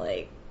call, it's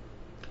like,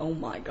 oh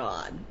my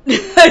God.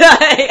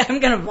 I'm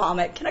going to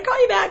vomit. Can I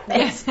call you back?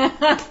 Thanks.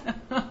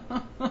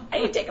 I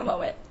need to take a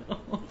moment.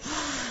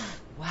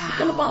 Wow. I'm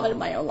going to vomit in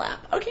my own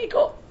lap. Okay,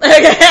 cool.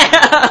 Okay.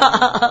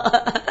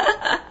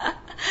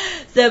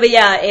 So, but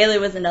yeah, Ailey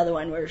was another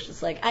one where it's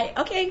just like,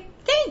 okay,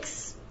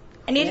 thanks.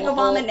 I need to go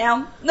vomit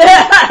now. Damn.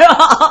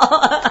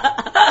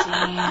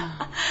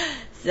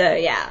 So,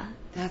 yeah.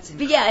 That's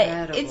incredible. But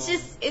yeah,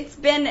 it's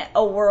been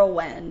a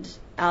whirlwind.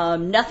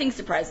 Nothing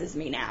surprises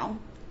me now.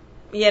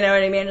 You know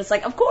what I mean? It's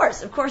like, of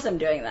course I'm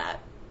doing that.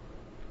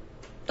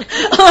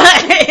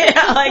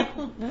 Like,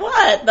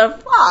 what the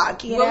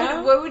fuck?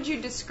 What would you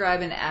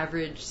describe an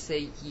average,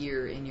 say,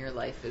 year in your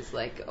life as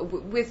like,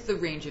 with the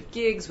range of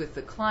gigs, with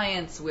the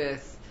clients,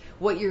 with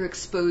what you're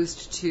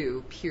exposed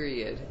to,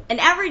 period? An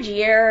average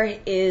year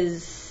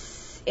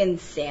is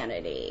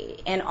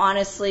insanity. And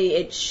honestly,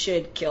 it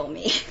should kill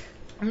me.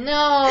 No.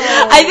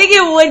 I think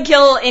it would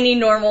kill any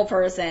normal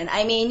person.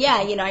 I mean, yeah,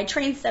 I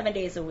train 7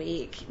 days a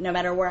week, no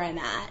matter where I'm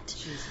at.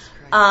 Jesus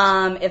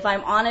Christ. If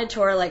I'm on a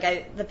tour,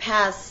 like the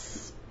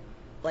past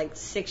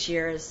 6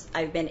 years,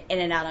 I've been in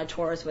and out of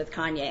tours with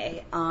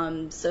Kanye.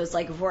 So it's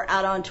like if we're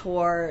out on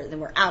tour, then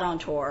we're out on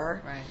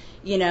tour. Right.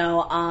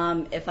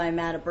 If I'm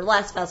at a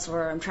burlesque festival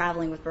or I'm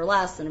traveling with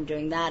burlesque, then I'm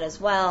doing that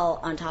as well,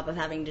 on top of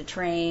having to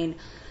train.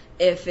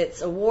 If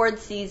it's award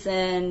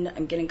season,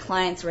 I'm getting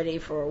clients ready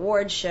for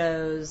award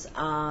shows.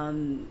 Now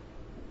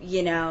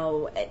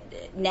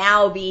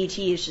BET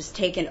has just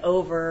taken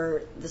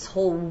over this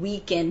whole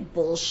weekend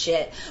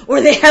bullshit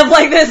where they have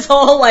like this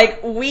whole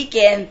like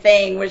weekend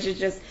thing, which is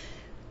just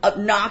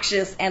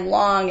obnoxious and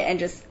long, and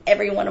just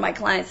every one of my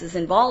clients is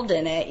involved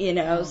in it, Oh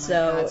my God.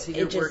 So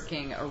you're just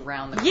working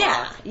around the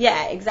clock.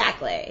 Yeah,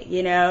 exactly.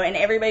 And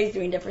everybody's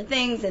doing different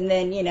things, and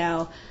then,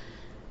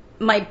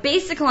 my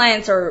basic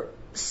clients are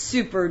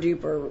super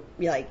duper,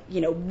 like,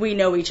 we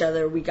know each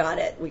other, we got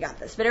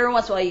this. But every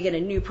once in a while you get a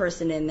new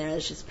person in there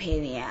that's just a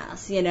pain in the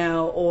ass,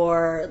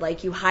 or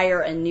like you hire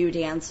a new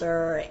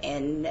dancer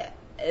and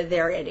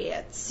they're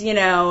idiots,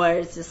 or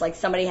it's just like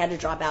somebody had to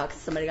drop out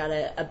because somebody got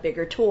a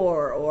bigger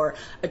tour, or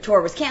a tour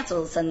was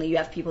canceled. Suddenly you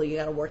have people you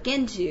got to work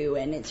into,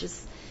 and it's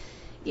just,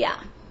 yeah,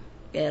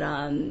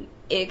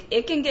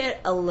 it can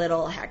get a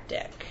little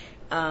hectic.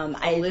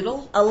 A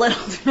little.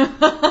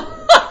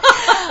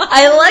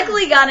 I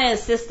luckily got an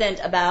assistant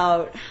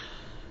about,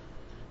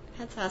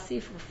 had Sassy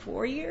for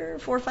 4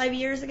 or 5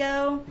 years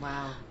ago.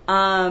 Wow.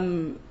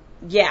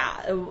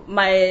 Yeah,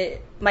 my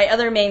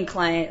other main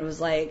client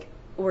was like,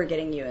 we're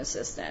getting you an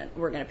assistant.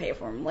 We're going to pay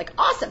for him. I'm like,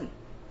 awesome.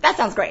 That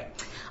sounds great.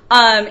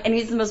 And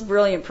he's the most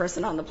brilliant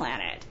person on the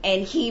planet.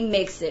 And he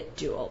makes it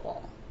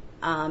doable.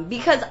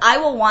 Because I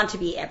will want to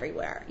be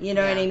everywhere. You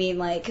know what I mean?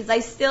 Like, cause I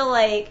still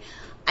like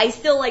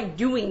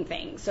doing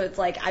things. So it's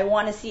like, I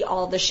want to see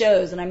all the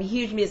shows, and I'm a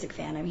huge music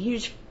fan. I'm a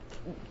huge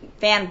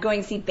fan of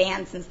going to see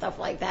bands and stuff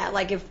like that.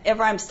 Like, if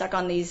ever I'm stuck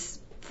on these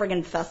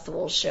friggin'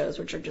 festival shows,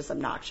 which are just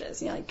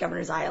obnoxious, like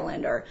Governor's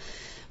Island or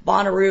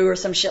Bonnaroo or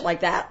some shit like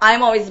that,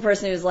 I'm always the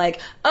person who's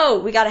like, oh,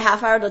 we got a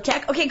half hour to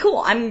tech? Okay,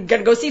 cool. I'm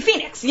gonna go see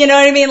Phoenix. You know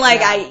what I mean?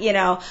 Like,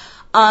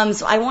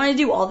 so I want to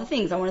do all the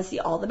things. I want to see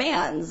all the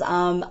bands.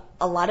 A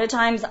lot of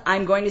times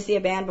I'm going to see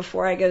a band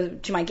before I go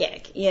to my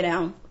gig,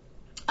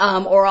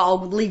 or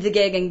I'll leave the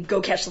gig and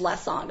go catch the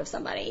last song of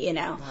somebody,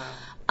 Wow.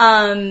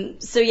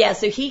 So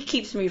he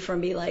keeps me from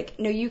being like,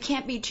 no, you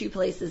can't be two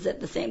places at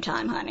the same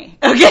time, honey.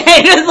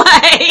 Okay, just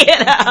like,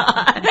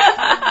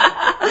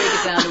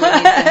 it down to what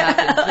needs to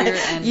happen here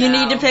and You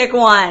now. need to pick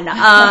one.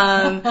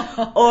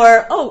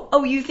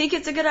 Or you think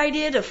it's a good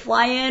idea to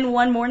fly in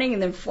one morning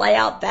and then fly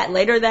out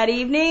later that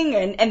evening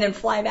and then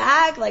fly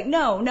back? Like,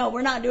 no,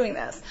 we're not doing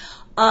this.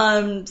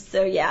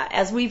 So yeah,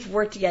 as we've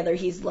worked together,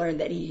 he's learned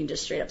that he can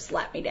just straight up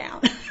slap me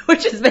down,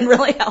 which has been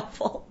really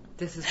helpful.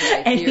 This is what I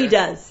hear. And he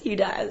does. Wow.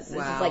 It's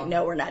just like,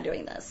 no, we're not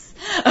doing this.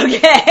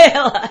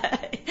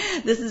 Okay.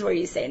 This is where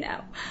you say no.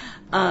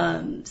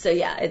 So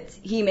yeah,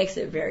 he makes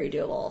it very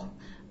doable.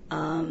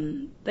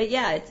 But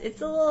yeah,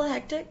 it's a little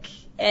hectic.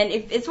 And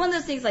it's one of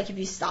those things, like, if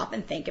you stop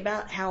and think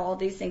about how all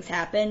these things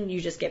happen, you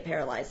just get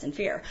paralyzed in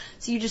fear.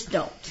 So you just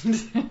don't.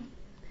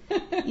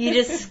 You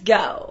just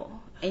go.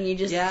 And you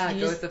just, go just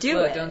with the do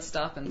flow. it. Don't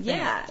stop and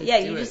think.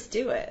 You just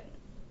do it.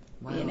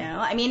 Wow. You know,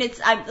 I mean,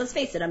 let's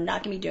face it, I'm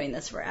not going to be doing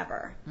this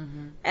forever.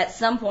 Mm-hmm. At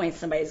some point,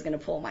 somebody's going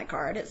to pull my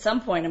card. At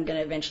some point, I'm going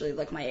to eventually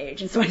look my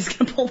age and somebody's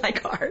going to pull my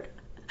card.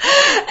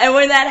 And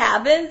when that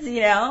happens,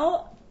 you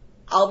know,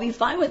 I'll be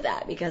fine with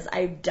that because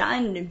I've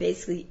done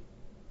basically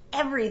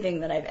everything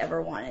that I've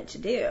ever wanted to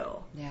do.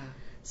 Yeah.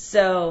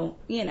 So,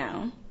 you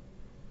know,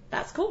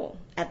 that's cool.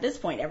 At this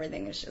point,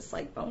 everything is just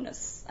like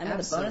bonus. I'm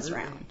Absolutely. in the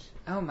bonus round.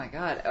 Oh my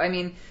God. I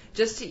mean,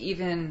 just to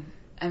even,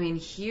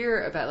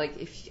 hear about,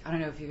 like, I don't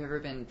know if you've ever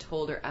been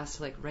told or asked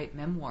to, like, write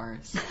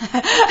memoirs.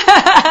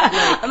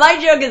 My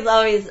joke is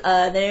always,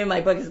 the name of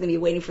my book is going to be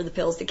Waiting for the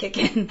Pills to Kick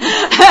In. Oh,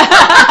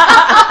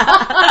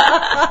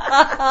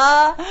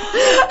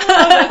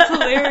 that's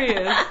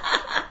hilarious.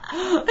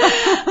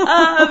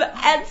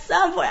 At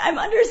some point, I'm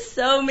under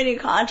so many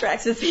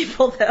contracts with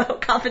people, though,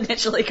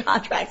 confidentially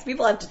contracts.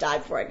 People have to die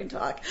before I can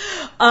talk.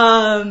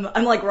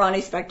 I'm like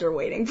Ronnie Spector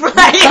waiting for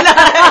that, you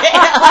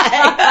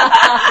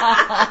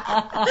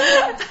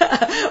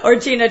know? Or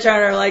Tina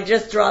Turner, like,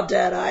 just drop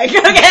dead. Okay,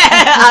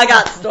 I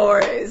got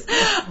stories.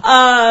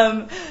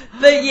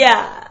 But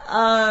yeah,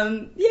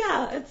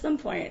 at some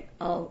point,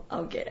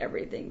 I'll get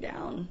everything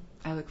down.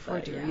 I look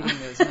forward to reading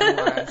those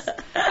memoirs.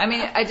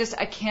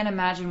 I can't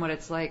imagine what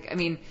it's like. I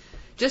mean,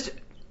 just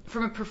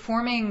from a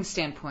performing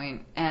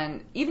standpoint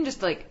and even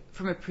just like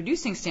from a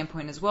producing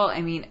standpoint as well, I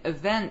mean,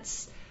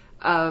 events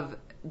of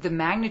the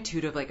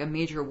magnitude of like a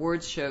major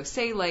awards show,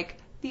 say like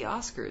the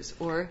Oscars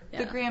or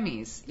the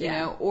Grammys, you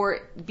know, or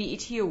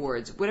BET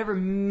Awards, whatever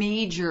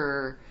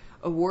major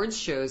awards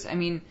shows. I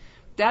mean,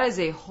 that is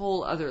a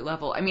whole other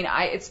level. I mean,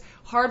 it's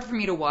hard for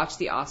me to watch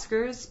the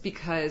Oscars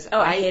because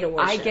I hate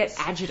awards shows. get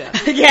agita.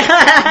 Yeah.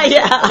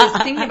 I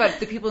was thinking about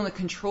the people in the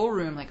control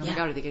room, like, oh my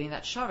God, are they getting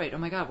that shot right? Oh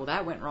my God, well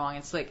that went wrong.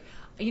 It's like,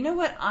 you know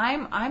what?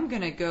 I'm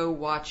gonna go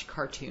watch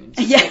cartoons.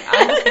 Yeah. Like,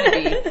 I'm just gonna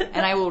be,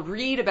 and I will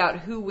read about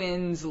who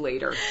wins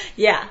later.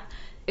 Yeah.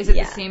 Is it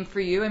the same for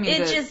you? I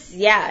mean,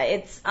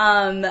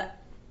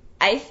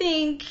 I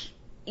think,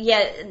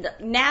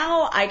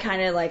 now I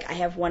kind of like, I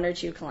have one or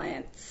two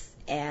clients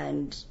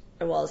and,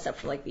 well, except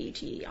for like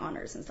BET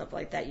honors and stuff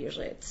like that,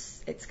 usually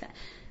it's kind of,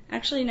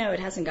 actually no, it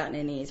hasn't gotten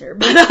any easier,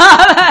 but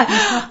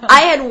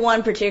I had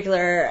one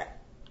particular,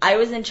 I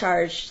was in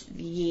charge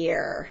the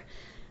year,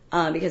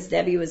 because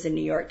Debbie was in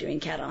New York doing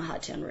Cat on a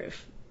Hot Tin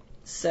Roof.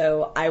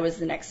 So I was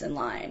the next in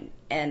line,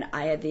 and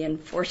I had the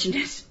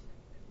unfortunate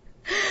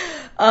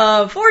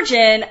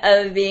fortune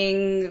of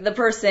being the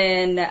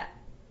person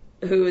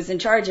who was in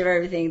charge of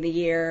everything the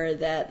year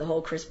that the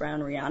whole Chris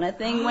Brown Rihanna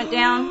thing went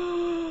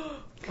down.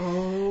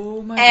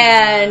 Oh my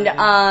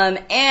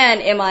God.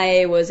 And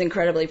MIA was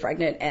incredibly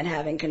pregnant and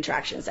having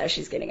contractions as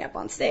she's getting up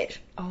on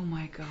stage. Oh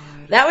my God.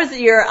 That was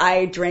the year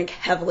I drank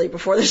heavily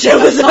before the show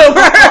was over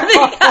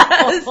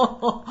because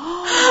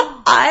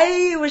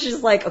I was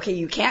just like, okay,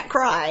 you can't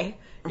cry.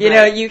 You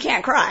know, you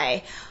can't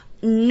cry.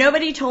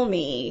 Nobody told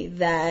me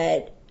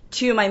that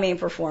two of my main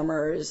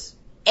performers,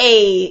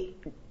 A,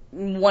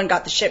 one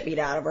got the shit beat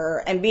out of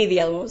her, and B, the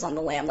other one was on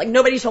the lam. Like,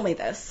 nobody told me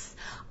this.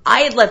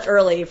 I had left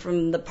early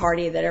from the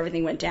party that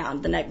everything went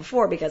down the night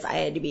before because I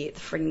had to be at the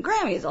freaking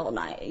Grammys all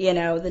night, you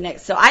know,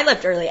 so I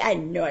left early. I had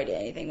no idea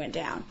anything went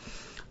down.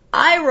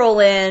 I roll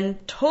in,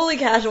 totally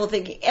casual,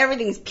 thinking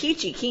everything's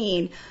peachy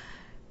keen.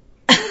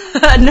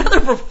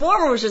 Another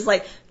performer was just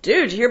like,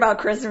 dude, did you hear about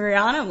Chris and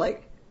Rihanna? I'm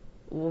like,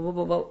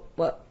 what?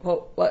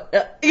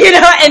 You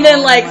know, and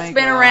then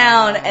spin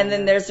around, and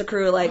then there's the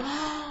crew like,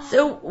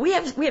 so we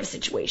have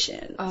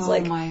situations. Oh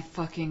like, my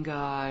fucking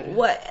God.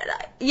 What,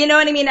 you know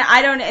what I mean?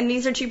 And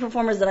these are two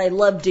performers that I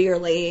love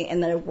dearly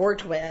and that I've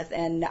worked with,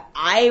 and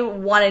I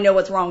want to know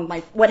what's wrong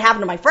with what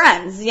happened to my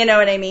friends, you know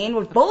what I mean?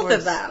 With both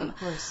of them. Of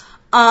course.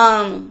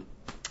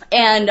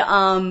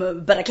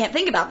 But I can't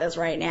think about this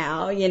right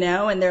now, you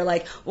know, and they're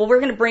like, well, we're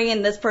going to bring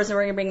in this person,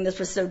 we're going to bring in this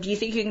person, so do you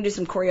think you can do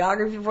some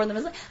choreography for them? I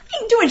was like, I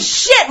ain't doing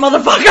shit,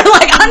 motherfucker,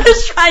 like, I'm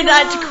just trying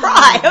not to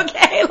cry,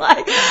 okay,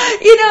 like,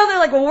 you know, they're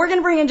like, well, we're going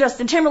to bring in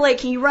Justin Timberlake,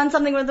 can you run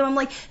something with him? I'm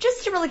like,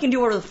 Justin Timberlake can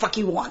do whatever the fuck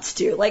he wants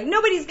to, like,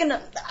 nobody's going to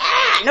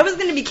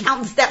be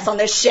counting steps on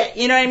this shit,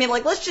 you know what I mean,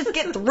 like, let's just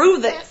get through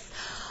this.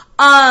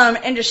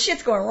 And just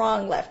shit's going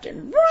wrong left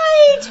and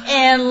right,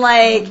 and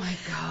like, oh my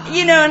God.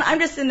 you know, and I'm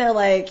just in there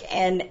like,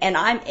 and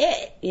I'm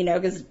it, you know,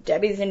 because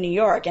Debbie's in New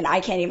York, and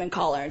I can't even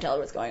call her and tell her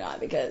what's going on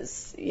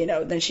because, you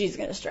know, then she's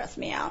going to stress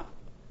me out.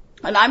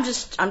 And I'm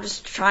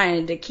just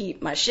trying to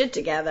keep my shit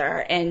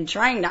together and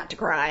trying not to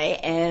cry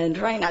and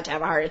trying not to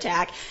have a heart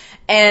attack.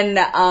 And,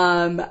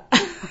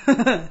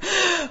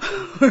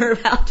 we're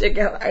about to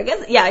go, I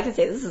guess, yeah, I can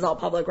say this is all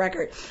public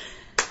record.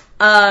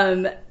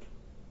 MIA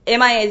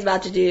is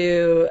about to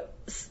do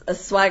a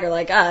Swagger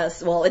Like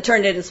Us. Well, it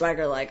turned into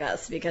Swagger Like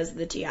Us because of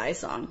the T.I.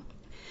 song.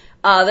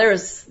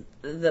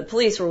 The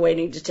police were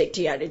waiting to take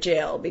T.I. to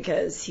jail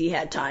because he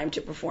had time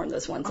to perform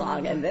this one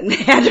song, and then they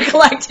had to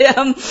collect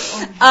him.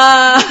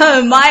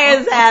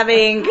 Maya's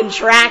having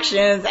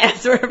contractions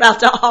as we're about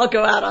to all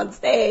go out on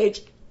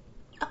stage.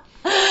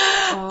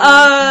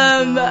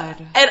 And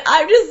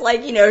I'm just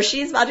like,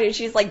 she's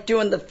like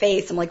doing the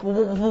face. I'm like,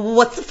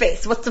 what's the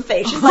face? What's the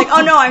face? She's like,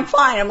 oh no, I'm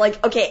fine. I'm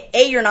like, okay,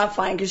 A, you're not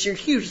fine because you're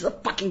huge as a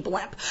fucking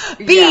blimp.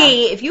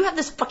 B, if you have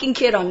this fucking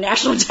kid on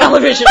national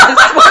television,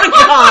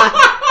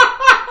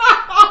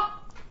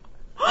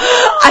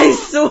 I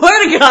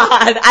swear to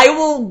God, I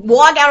will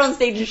walk out on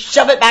stage and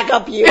shove it back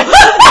up you. I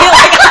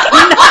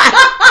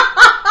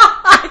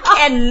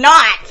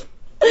cannot.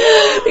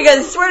 Because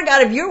I swear to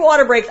God, if your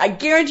water breaks, I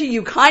guarantee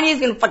you Kanye's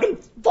gonna fucking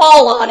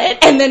fall on it,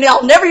 and then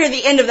I'll never hear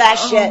the end of that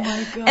shit. Oh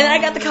my God. And then I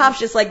got the cops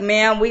just like,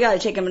 ma'am, we gotta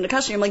take him into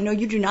custody. I'm like, no,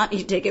 you do not need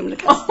to take him into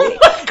custody.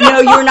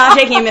 No, you're not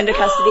taking him into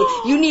custody.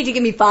 You need to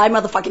give me 5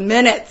 motherfucking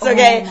minutes,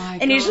 okay?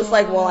 And he's just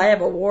like, well, I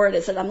have a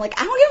warrant. And I'm like,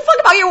 I don't give a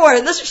fuck about your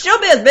warrant. This is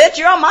showbiz, bitch.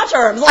 You're on my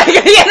terms. Like, you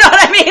know what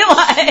I mean?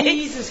 Like,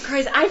 Jesus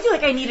Christ, I feel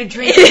like I need a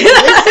drink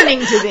listening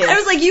to this. I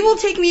was like, you will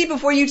take me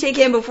before you take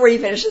him before he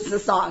finishes the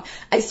song.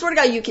 I swear to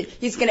God, you can.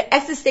 He's gonna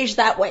exit stage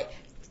that way.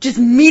 Just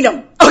meet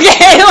him,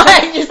 okay?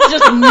 Like,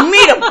 just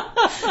meet him.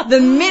 The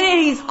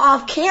minute he's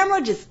off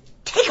camera, just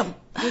take him.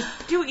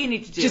 Just do what you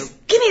need to do.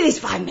 Just give me these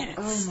 5 minutes.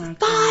 Oh my God.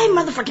 5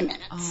 motherfucking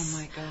minutes. Oh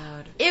my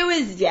God.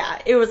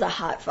 It was a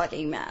hot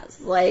fucking mess.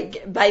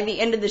 Like, by the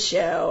end of the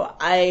show,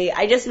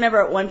 I just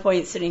remember at one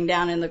point sitting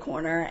down in the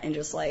corner and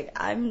just like,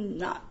 I'm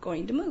not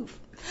going to move.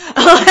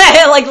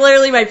 Like,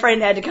 literally my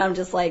friend had to come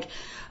just like,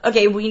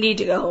 okay, we need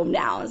to go home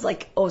now. I was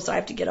like, oh, so I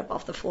have to get up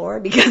off the floor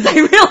because I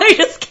really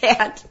just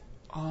can't.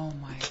 Oh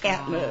my God.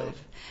 Can't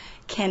move.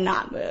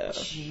 Cannot move.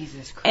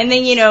 Jesus Christ. And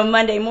then,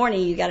 Monday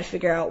morning, you got to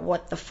figure out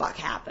what the fuck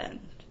happened.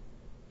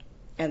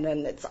 And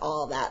then it's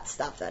all that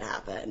stuff that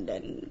happened,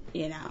 and,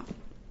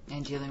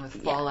 And dealing with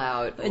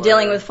fallout. Yeah.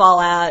 Dealing with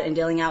fallout and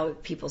dealing out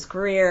with people's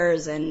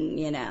careers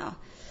and,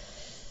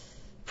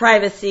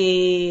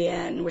 privacy,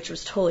 and which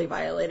was totally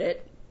violated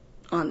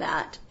on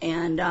that.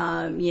 And,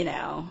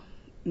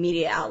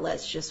 media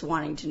outlets just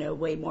wanting to know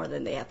way more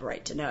than they have the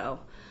right to know.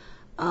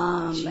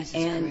 Jesus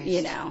and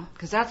Christ.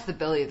 Because that's the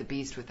belly of the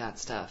beast with that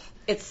stuff.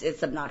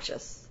 It's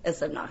obnoxious.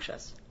 It's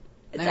obnoxious.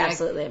 It's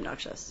absolutely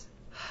obnoxious.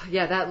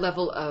 Yeah, that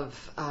level of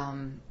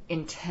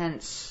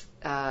intense,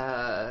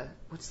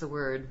 what's the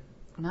word?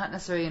 Not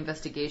necessarily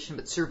investigation,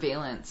 but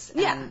surveillance.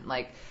 Yeah. And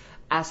like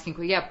asking,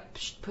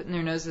 putting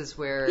their noses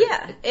where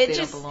they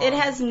don't belong. It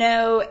has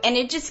and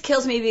it just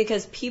kills me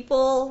because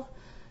people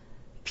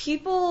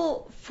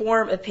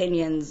form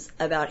opinions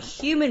about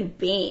human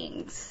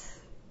beings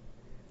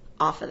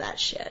off of that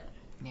shit.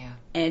 Yeah.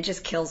 And it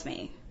just kills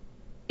me.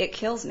 It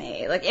kills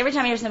me. Like, every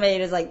time I hear somebody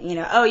that's like,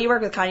 oh, you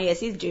work with Kanye, yes,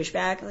 he's a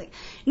douchebag. Like,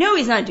 no,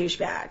 he's not a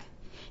douchebag.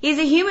 He's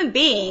a human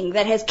being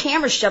that has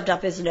cameras shoved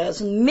up his nose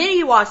from the minute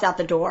he walks out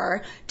the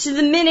door to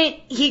the minute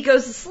he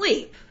goes to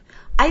sleep.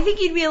 I think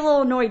you'd be a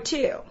little annoyed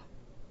too.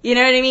 You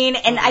know what I mean?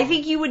 And I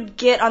think you would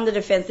get on the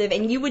defensive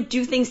and you would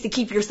do things to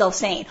keep yourself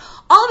sane.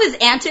 All of his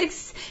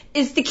antics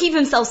is to keep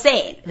himself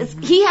sane.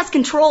 Mm-hmm. He has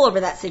control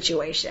over that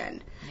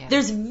situation. Yeah.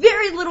 There's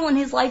very little in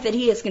his life that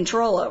he has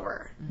control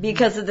over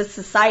because of the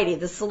society,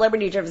 the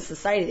celebrity-driven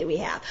society that we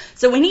have.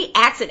 So when he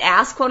acts an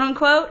ass, quote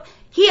unquote,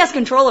 he has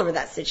control over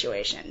that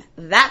situation.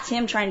 That's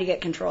him trying to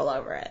get control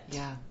over it.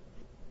 Yeah.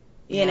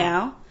 You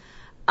know?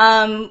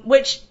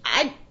 Which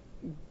I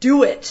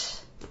do it.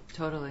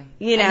 Totally.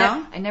 You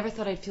know? I never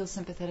thought I'd feel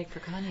sympathetic for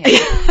Kanye.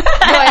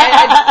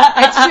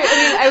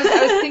 I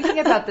was thinking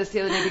about this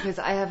the other day because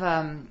I have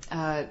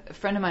a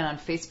friend of mine on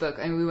Facebook.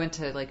 I mean, we went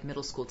to like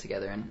middle school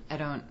together, and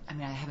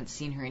I haven't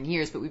seen her in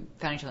years, but we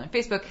found each other on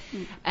Facebook.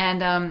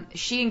 And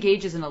she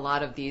engages in a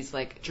lot of these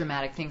like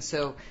dramatic things.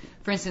 So,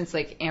 for instance,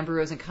 like Amber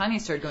Rose and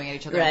Kanye started going at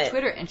each other on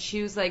Twitter, and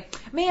she was like,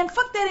 "Man,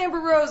 fuck that Amber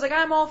Rose! Like,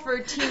 I'm all for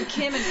Team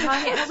Kim and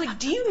Kanye." And I was like,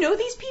 "Do you know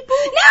these people?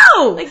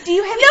 No! Like, do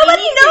you have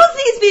nobody knows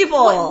these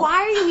people?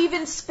 Why are you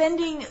even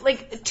spending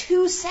like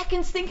 2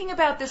 seconds thinking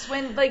about this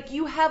when like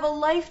you have a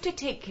life to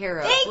take care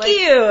of? Thank like,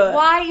 you.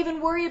 Why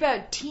even worry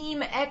about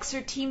Team X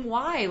or Team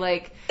Y?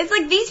 Like, it's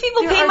like these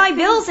people pay my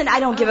bills and I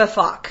don't give a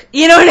fuck.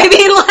 You know what I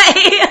mean?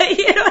 Like,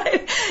 you know what I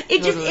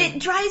mean? It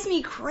drives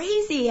me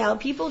crazy how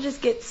people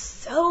just get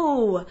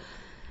so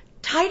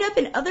tied up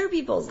in other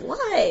people's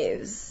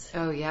lives.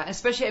 Oh yeah,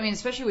 especially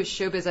with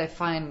showbiz, I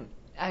find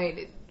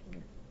a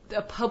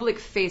public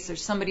face or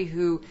somebody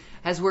who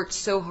has worked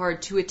so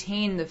hard to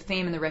attain the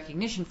fame and the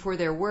recognition for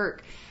their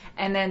work,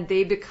 and then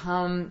they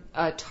become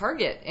a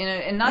target,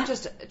 and not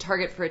just a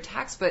target for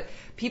attacks, but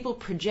people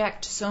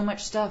project so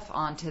much stuff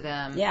onto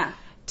them. Yeah.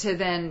 to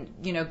then,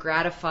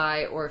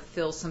 gratify or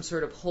fill some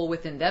sort of hole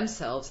within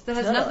themselves that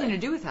has nothing to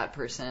do with that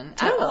person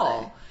at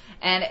all.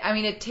 And I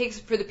mean, it takes,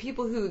 for the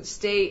people who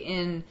stay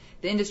in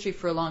the industry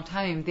for a long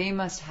time, they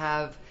must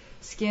have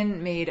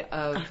skin made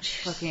of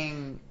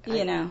fucking,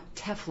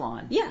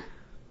 Teflon. Yeah.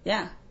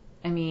 Yeah.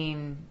 I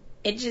mean,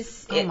 it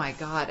just, oh my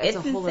God, it's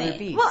a whole other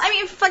beast. Well, I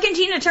mean, fucking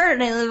Tina Turner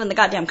doesn't live in the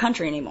goddamn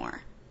country anymore.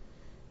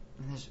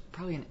 And there's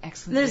probably an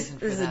excellent reason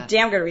for that. There's a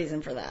damn good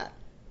reason for that.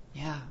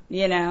 Yeah.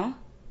 Yeah.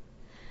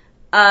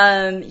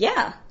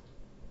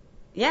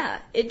 Yeah.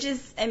 It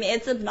just, I mean,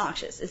 it's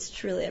obnoxious. It's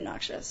truly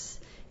obnoxious.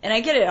 And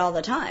I get it all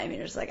the time.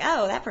 You're just like,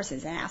 oh, that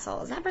person's an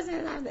asshole. Is that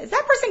person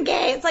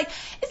gay? It's like,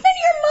 it's none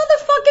of your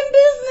motherfucking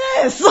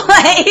business.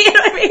 Like, you know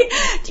what I mean?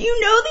 Do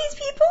you know these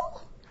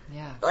people?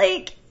 Yeah.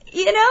 Like,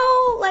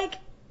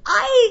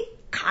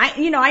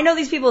 I know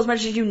these people as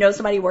much as you know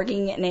somebody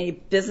working in a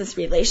business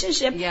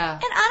relationship. Yeah.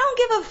 And I don't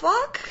give a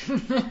fuck.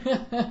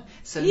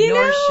 So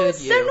nor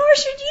should you. So nor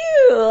should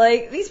you.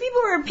 Like, these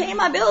people are paying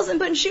my bills and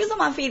putting shoes on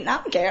my feet, and I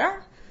don't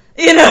care.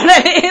 You know what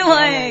I mean?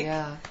 Like,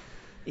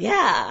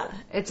 yeah.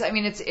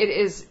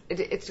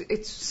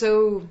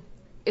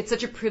 It's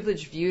such a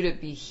privileged view to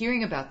be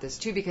hearing about this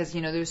too, because,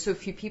 there's so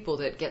few people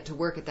that get to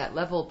work at that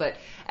level, but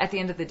at the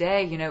end of the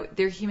day,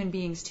 they're human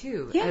beings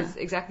too,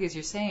 exactly as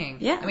you're saying.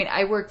 Yeah. I mean,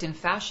 I worked in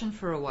fashion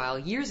for a while,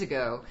 years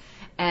ago,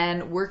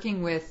 and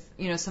working with,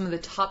 some of the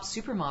top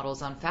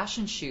supermodels on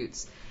fashion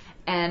shoots,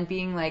 and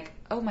being like,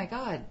 oh my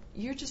God,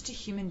 you're just a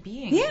human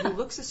being who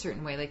looks a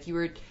certain way. Like, you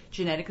were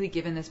genetically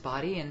given this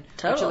body, and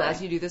which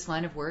allows you to do this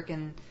line of work,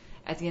 and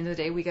at the end of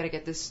the day, we got to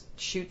get this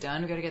shoot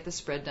done, we got to get this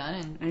spread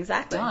done, and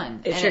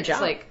done. It's your job.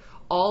 It's like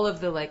all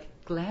of the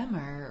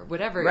glamour or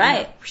whatever,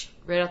 right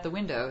out the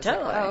window. It's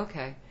totally. Like, oh,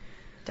 okay.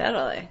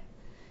 Totally.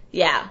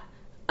 Yeah.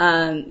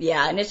 And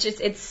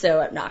it's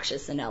so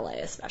obnoxious in LA,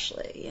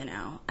 especially,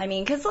 I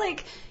mean, cause growing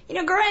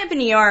up in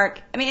New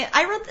York, I mean,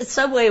 I rode the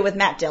subway with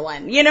Matt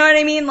Dillon, you know what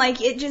I mean?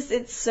 Like,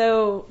 it's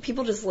so,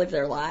 people just live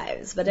their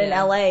lives, but in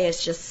LA,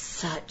 it's just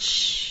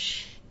such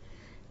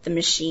the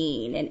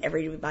machine, and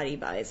everybody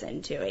buys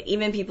into it.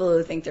 Even people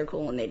who think they're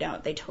cool and they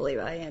don't, they totally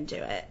buy into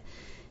it.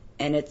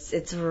 And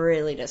it's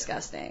really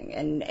disgusting.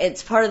 And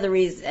it's part of the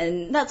reason,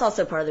 and that's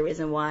also part of the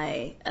reason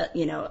why,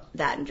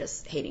 that and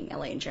just hating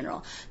LA in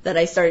general, that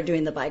I started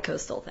doing the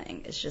bi-coastal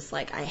thing. It's just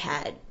like I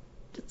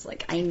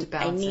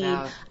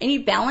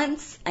need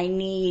balance. I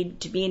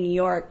need to be in New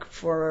York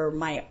for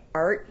my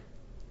art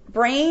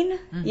brain.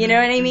 Mm-hmm, you know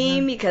what I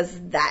mean? Because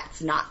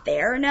that's not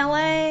there in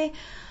LA.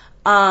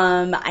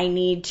 I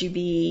need to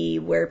be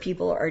where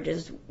people are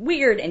just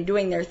weird and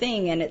doing their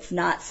thing, and it's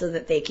not so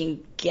that they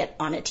can get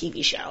on a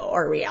TV show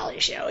or a reality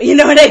show. You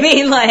know what I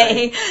mean?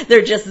 Like,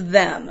 they're just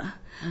them.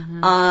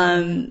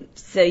 Mm-hmm.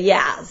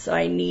 So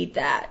I need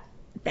that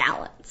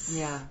balance.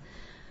 Yeah.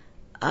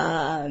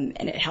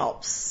 And it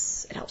helps.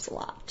 It helps a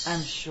lot.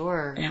 I'm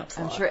sure. It helps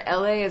a lot. I'm sure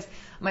LA is,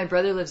 my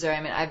brother lives there.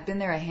 I mean, I've been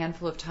there a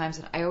handful of times,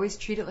 and I always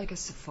treat it like a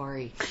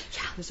safari.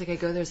 Yeah. It's like I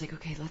go there, it's like,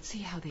 okay, let's see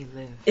how they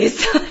live. The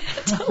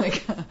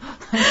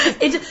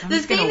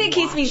thing that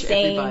keeps me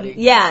sane,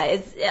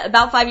 it's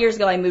about 5 years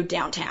ago I moved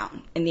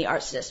downtown in the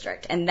Arts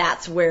District, and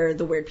that's where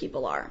the weird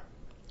people are.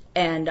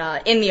 And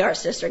in the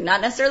Arts District,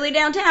 not necessarily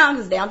downtown,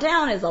 because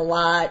downtown is a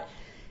lot.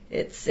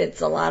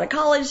 It's a lot of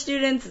college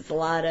students. It's a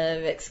lot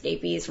of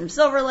escapees from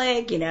Silver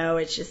Lake.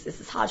 It's just,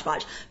 this is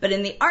hodgepodge. But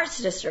in the Arts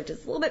District,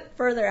 it's a little bit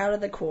further out of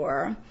the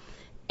core,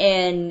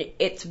 and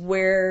it's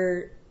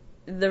where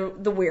the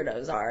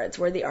weirdos are. It's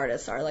where the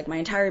artists are. Like, my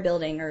entire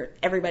building, or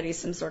everybody's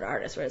some sort of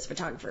artist, whether it's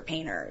photographer,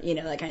 painter,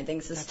 that kind of thing.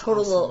 It's this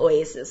total little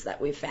oasis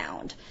that we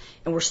found,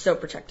 and we're so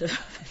protective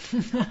of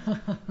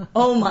it.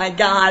 Oh my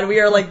God, we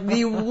are like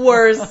the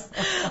worst.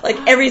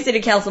 Like, every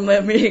city council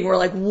meeting, we're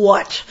like,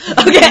 what?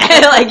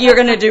 Okay, like, you're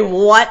gonna do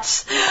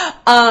what?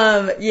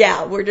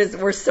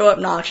 We're so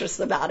obnoxious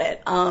about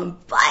it.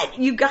 But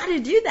you gotta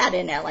do that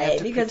in LA,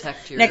 because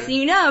next thing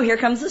you know, here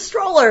comes the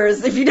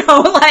strollers. If you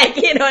don't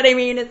you know what I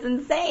mean? It's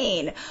insane.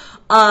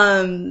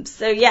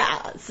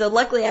 So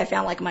luckily I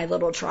found my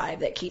little tribe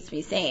that keeps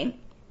me sane.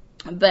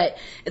 But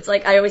it's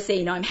like, I always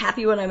say, I'm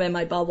happy when I'm in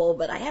my bubble,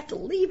 but I have to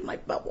leave my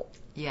bubble.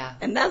 Yeah.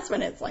 And that's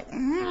when it's like,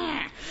 when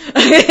I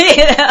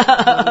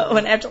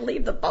have to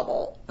leave the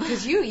bubble.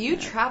 Because you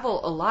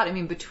travel a lot. I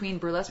mean, between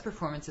burlesque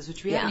performances,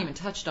 which we haven't even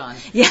touched on.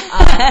 Yeah.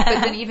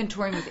 But then even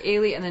touring with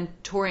Ailey, and then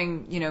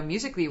touring,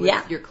 musically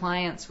with your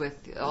clients,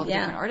 with all the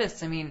different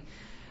artists. I mean,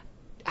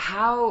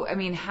 how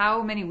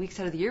many weeks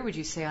out of the year would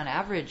you say on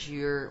average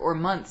or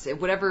months,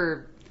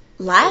 whatever?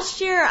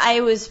 Last year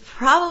I was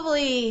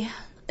probably,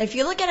 if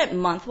you look at it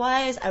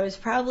month-wise, I was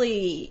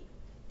probably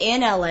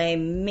in LA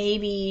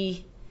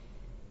maybe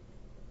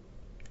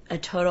a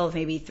total of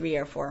maybe 3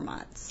 or 4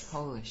 months.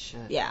 Holy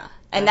shit. Yeah.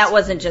 And that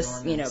wasn't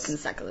just,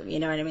 consecutive, you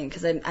know what I mean?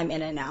 Because I'm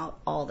in and out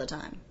all the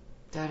time.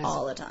 That is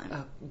all the time.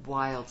 A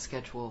wild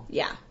schedule.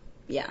 Yeah.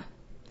 Yeah.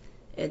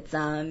 It's,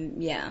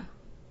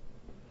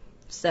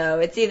 So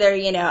it's either,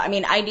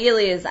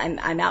 ideally is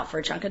I'm out for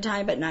a chunk of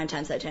time, but 9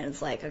 times out of 10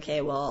 it's like, okay,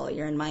 well,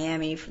 you're in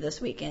Miami for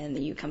this weekend,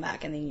 then you come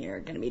back, and then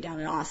you're going to be down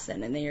in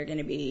Austin, and then you're going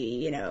to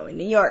be, in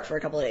New York for a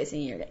couple of days,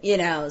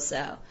 and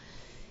so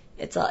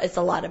it's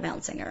a lot of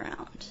bouncing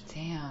around.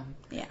 Damn.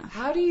 Yeah.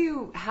 How do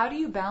you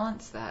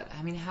balance that?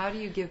 I mean, how do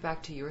you give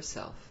back to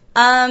yourself?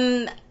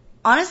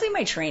 Honestly,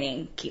 my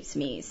training keeps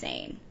me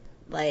sane.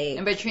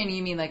 And by training,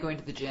 you mean like going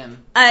to the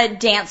gym?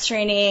 Dance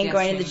training,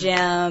 going to the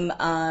gym,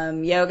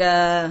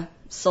 yoga,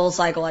 Soul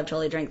Cycle. I've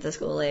totally drank this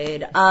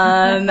Kool-Aid.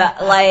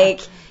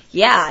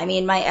 Yeah, I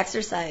mean, my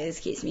exercise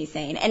keeps me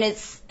sane,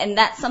 and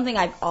that's something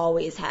I've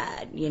always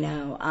had.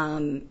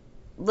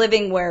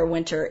 Living where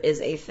winter is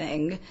a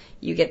thing,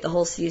 you get the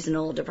whole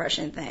seasonal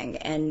depression thing,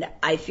 and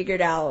I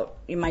figured out.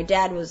 My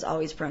dad was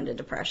always prone to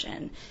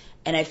depression,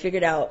 and I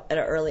figured out at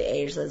an early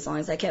age that as long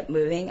as I kept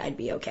moving, I'd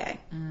be okay.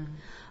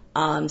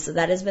 So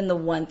that has been the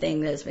one thing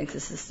that has been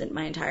consistent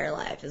my entire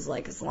life, is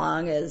like, as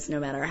long as, no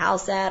matter how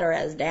sad or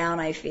as down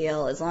I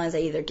feel, as long as I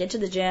either get to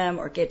the gym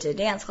or get to a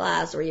dance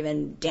class or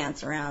even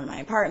dance around my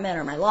apartment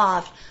or my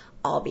loft,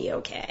 I'll be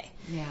okay.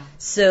 Yeah.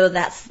 So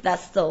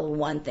that's the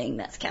one thing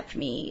that's kept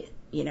me,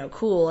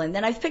 cool. And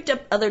then I've picked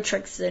up other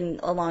tricks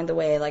along the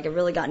way. Like, I've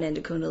really gotten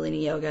into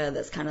Kundalini yoga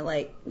that's kind of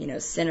like,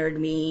 centered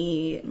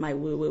me, my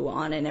woo-woo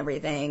on and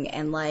everything.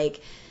 And like,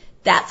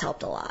 that's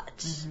helped a lot.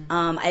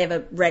 Mm-hmm. I have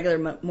a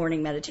regular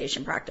morning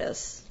meditation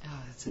practice. Oh,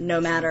 that's amazing. No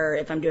matter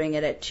if I'm doing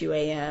it at 2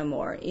 a.m.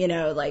 or,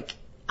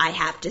 I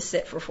have to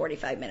sit for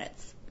 45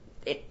 minutes.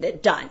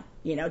 It done.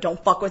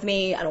 Don't fuck with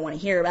me. I don't want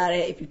to hear about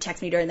it. If you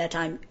text me during that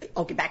time,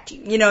 I'll get back to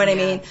you. You know what I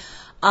mean?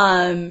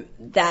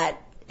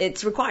 That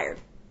it's required.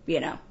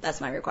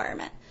 That's my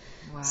requirement.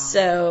 Wow.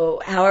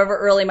 So however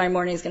early my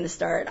morning is going to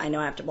start, I know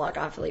I have to block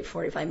off at least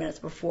 45 minutes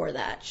before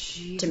that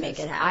to make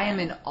it happen. I am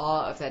in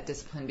awe of that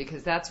discipline,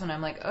 because that's when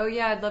I'm like, oh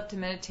yeah, I'd love to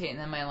meditate, and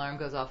then my alarm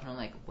goes off and I'm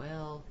like,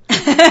 well,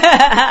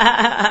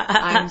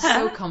 I'm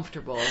so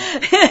comfortable.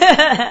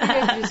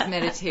 I can just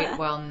meditate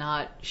while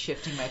not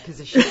shifting my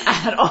position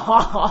at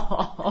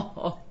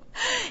all.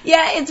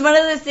 Yeah, it's one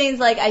of those things,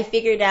 like, I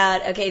figured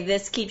out, okay,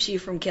 this keeps you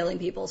from killing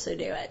people, so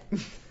do it.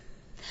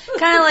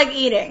 Kind of like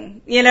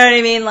eating, you know what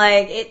I mean?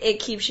 Like, it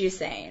keeps you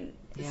sane.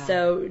 Yeah.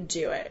 So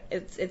do it.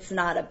 It's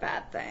not a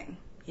bad thing,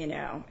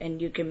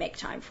 and you can make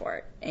time for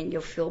it, and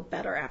you'll feel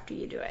better after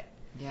you do it.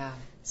 Yeah.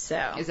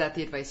 So. Is that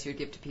the advice you would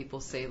give to people,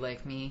 say,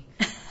 like me?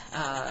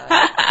 Not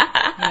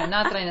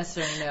that I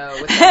necessarily know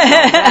what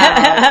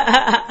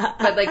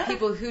that's but like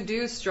people who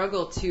do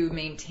struggle to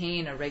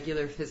maintain a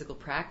regular physical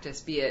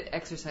practice, be it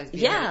exercise,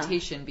 be it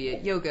meditation, be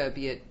it yoga,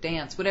 be it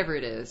dance, whatever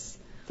it is.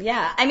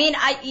 Yeah, I mean,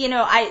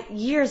 I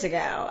years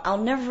ago, I'll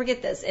never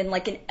forget this, in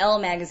like an Elle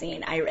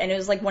magazine, and it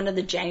was like one of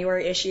the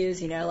January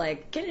issues,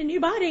 like, get a new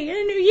body, get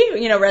a new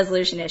you,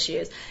 resolution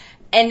issues.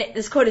 And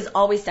this quote has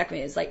always stuck with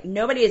me. It's like,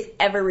 nobody has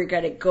ever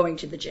regretted going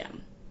to the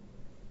gym.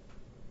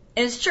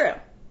 And it's true.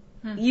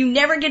 You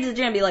never get to the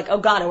gym and be like, oh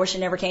God, I wish I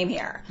never came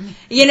here.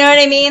 You know what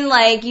I mean?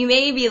 Like, you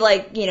may be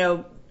like,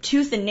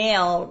 tooth and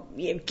nail,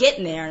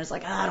 getting there, and it's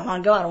like, oh, I don't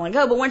want to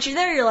go. But once you're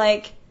there, you're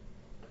like,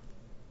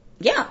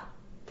 yeah.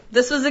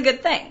 This was a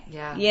good thing,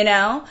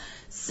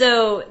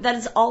 So that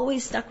has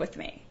always stuck with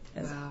me.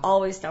 It's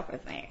always stuck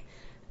with me.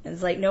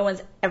 It's like, no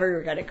one's ever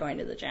regretted going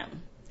to the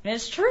gym. And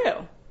it's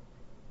true.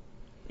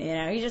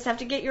 You just have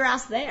to get your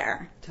ass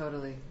there.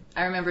 Totally.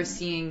 I remember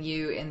seeing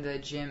you in the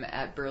gym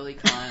at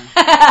BurlyCon.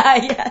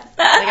 Yes.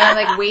 Like, I'm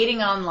like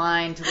waiting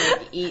online to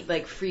like eat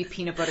like free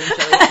peanut butter and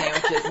jelly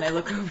sandwiches, and I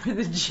look over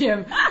the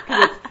gym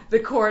because the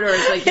corridor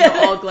is like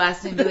all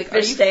glassed in, and be like, are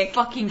you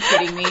fucking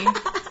kidding me?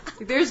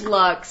 Like, there's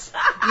Lux,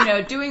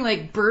 doing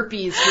like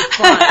burpees for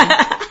fun.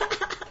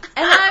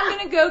 And I'm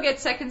gonna go get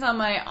seconds on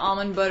my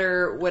almond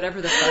butter,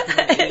 whatever the fuck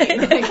I'm gonna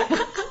eat. Like,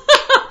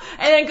 and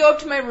then go up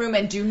to my room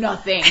and do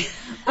nothing.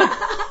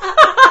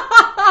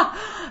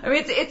 I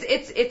mean,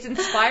 it's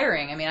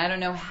inspiring. I mean, I don't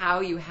know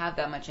how you have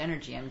that much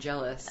energy. I'm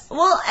jealous.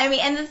 Well, I mean,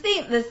 and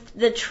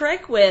the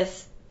trick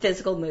with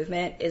physical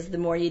movement is the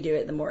more you do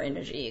it, the more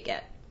energy you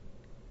get.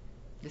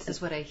 This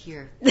is what I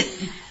hear.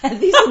 These are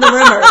the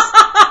rumors.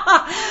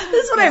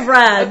 This is what I've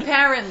read.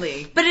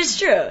 Apparently. But it's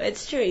true.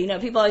 It's true.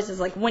 People always say,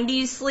 like, when do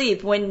you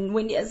sleep?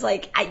 When it's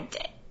like,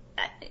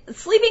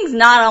 sleeping's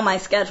not on my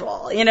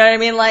schedule. You know what I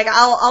mean? Like,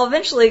 I'll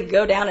eventually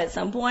go down at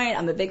some point.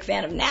 I'm a big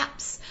fan of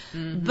naps.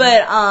 Mm-hmm.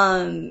 But,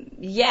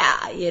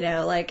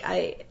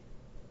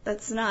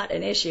 that's not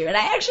an issue. And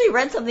I actually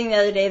read something the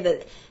other day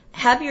that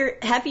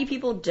happy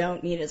people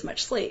don't need as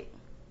much sleep.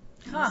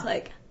 Huh. I was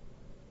like,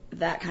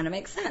 that kind of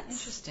makes sense.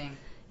 Interesting.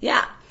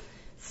 Yeah.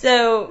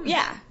 So,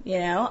 yeah, but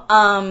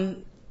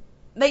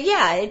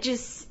yeah,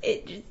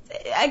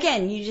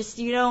 again, you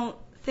don't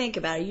think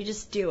about it. You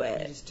just do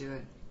it. You just do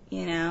it.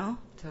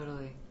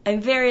 Totally.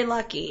 I'm very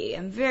lucky.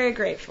 I'm very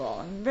grateful.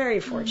 I'm very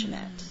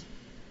fortunate.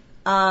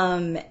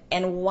 And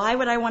why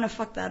would I want to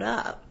fuck that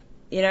up?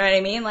 You know what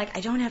I mean? Like,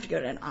 I don't have to go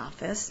to an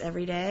office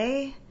every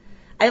day.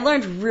 I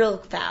learned real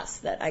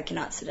fast that I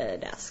cannot sit at a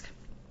desk.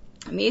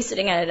 me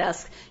sitting at a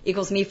desk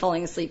equals me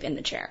falling asleep in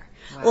the chair.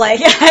 Wow. Like,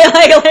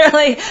 I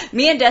literally,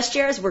 me and desk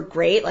chairs were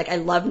great. Like, I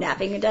love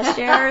napping in desk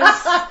chairs.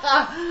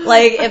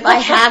 Like, if I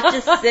have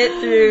to sit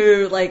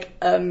through, like,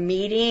 a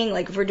meeting,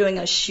 like, if we're doing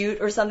a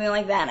shoot or something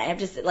like that, and I have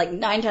to sit, like,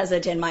 9 times out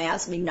of 10, my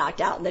ass will be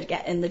knocked out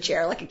in the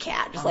chair like a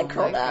cat, just, like,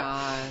 curled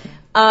up.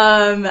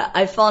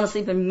 I've fallen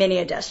asleep in many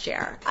a desk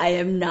chair.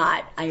 I'm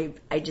not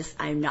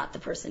the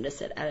person to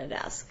sit at a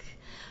desk.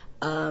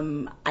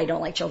 I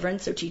don't like children,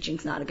 so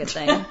teaching's not a good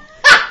thing.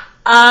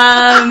 So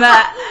I'm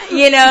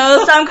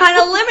kind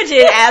of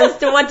limited as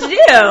to what to do.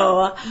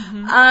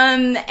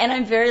 And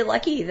I'm very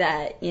lucky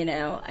that,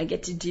 I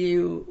get to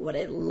do what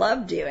I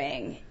love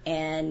doing,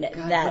 and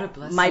God,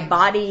 that my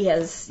body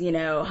has,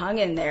 hung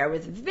in there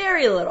with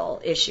very little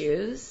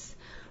issues,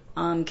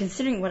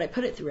 considering what I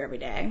put it through every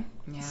day.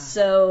 Yeah.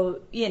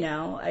 So,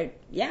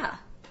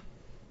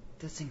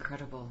 That's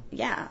incredible.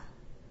 Yeah.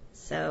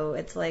 So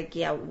it's like,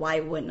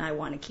 why wouldn't I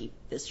want to keep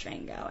this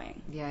train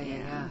going?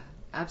 Yeah.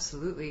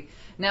 Absolutely.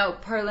 Now,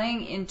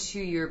 parlaying into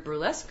your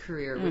burlesque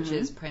career, which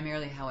is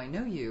primarily how I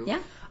know you.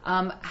 Yeah.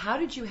 How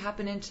did you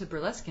happen into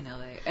burlesque in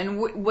LA? And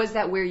was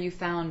that where you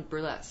found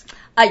burlesque?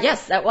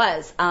 Yes, that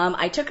was.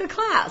 I took a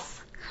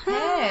class.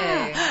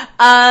 Hey.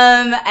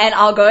 And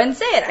I'll go ahead and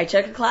say it. I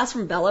took a class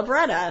from Bella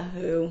Beretta,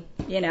 who,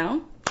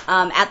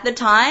 at the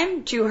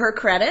time, to her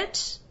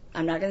credit,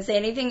 I'm not going to say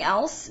anything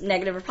else,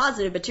 negative or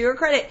positive, but to her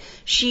credit,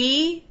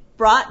 she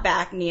brought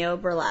back neo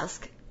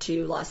burlesque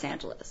to Los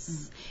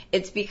Angeles.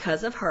 It's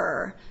because of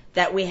her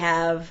that we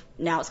have,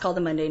 now it's called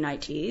the Monday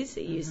Night Tease.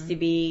 It used to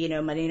be,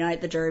 Monday Night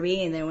at the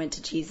Derby, and then went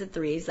to Tease at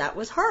Threes. That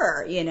was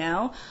her,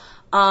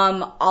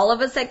 All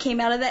of us that came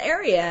out of that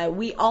area,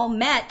 we all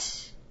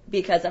met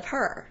because of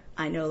her.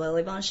 I know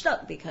Lily Von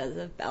Stuck because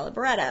of Bella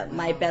Beretta. Wow.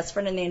 My best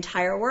friend in the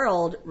entire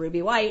world,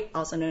 Ruby White,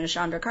 also known as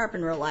Chandra Karp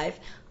in real life,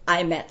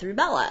 I met through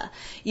Bella,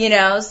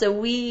 so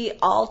we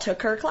all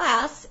took her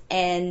class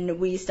and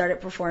we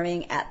started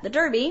performing at the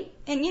Derby,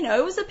 and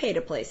it was a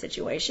pay-to-play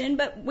situation,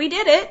 but we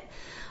did it.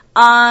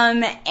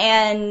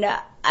 And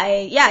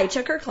I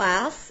took her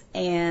class,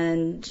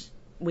 and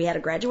we had a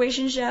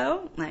graduation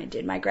show. I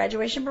did my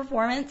graduation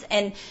performance,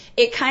 and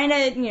it kind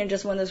of,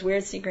 just one of those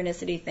weird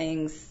synchronicity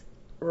things.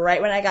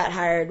 Right when I got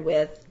hired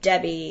with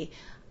Debbie,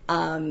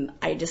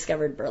 I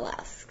discovered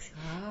burlesque.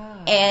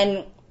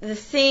 And the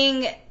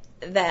thing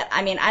that,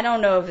 I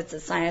don't know if it's a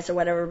science or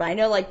whatever, but I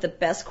know, like, the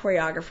best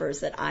choreographers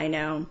that I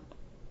know,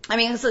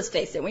 let's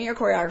face it, when you're a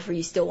choreographer,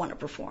 you still want to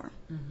perform.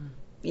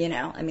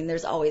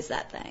 There's always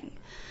that thing.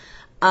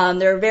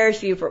 There are very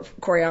few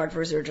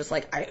choreographers who are just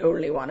like, I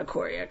only want to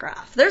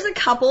choreograph. There's a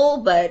couple,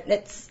 but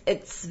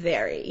it's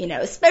very,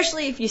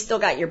 especially if you still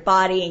got your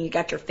body and you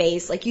got your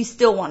face, like, you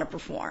still want to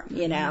perform,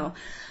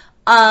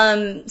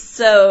 and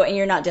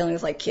you're not dealing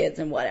with, like, kids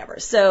and whatever.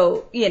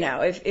 So,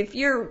 if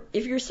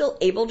you're still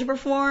able to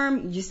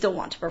perform, you still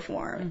want to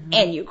perform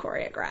and you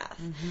choreograph.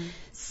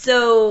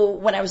 So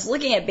when I was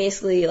looking at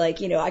basically, like,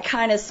 I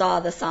kind of saw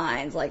the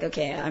signs, like,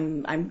 okay,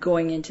 I'm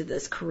going into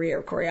this career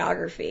of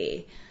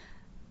choreography.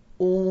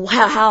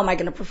 How am I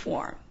going to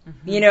perform?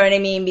 You know what I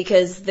mean?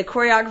 Because the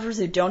choreographers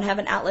who don't have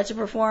an outlet to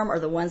perform are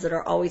the ones that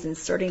are always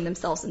inserting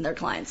themselves in their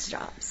clients'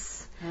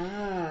 jobs.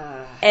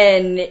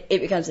 And it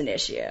becomes an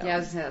issue. Yeah, I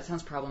was gonna say, that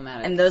sounds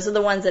problematic. And those are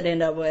the ones that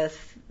end up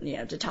with,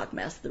 to talk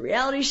mess the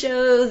reality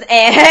shows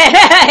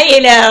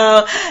and,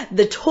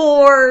 the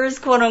tours,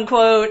 quote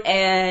unquote,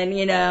 and,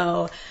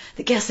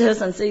 the guest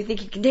hosts on So You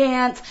Think You Can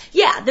Dance.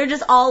 Yeah, they're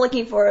just all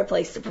looking for a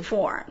place to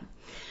perform.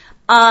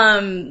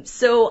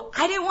 So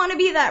I didn't want to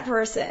be that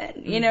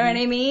person. You know what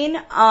I mean?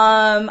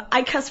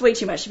 I cuss way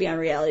too much to be on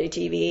reality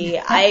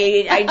TV.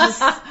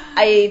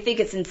 I think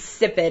it's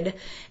insipid.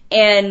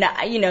 And,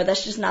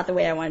 that's just not the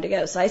way I wanted to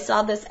go. So I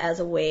saw this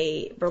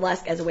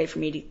burlesque as a way for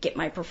me to get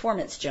my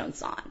performance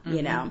Jones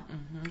on,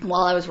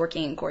 while I was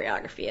working in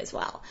choreography as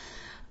well.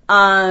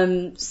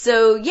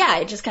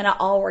 It just kind of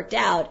all worked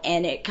out,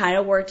 and it kind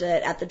of worked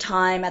at the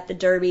time at the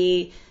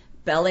Derby.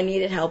 Bella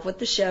needed help with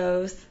the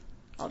shows.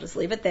 I'll just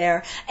leave it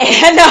there.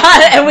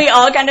 And we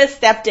all kind of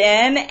stepped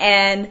in,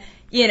 and,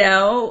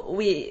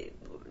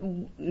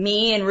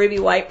 me and Ruby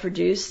White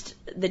produced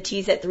the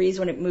Tease at Threes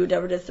when it moved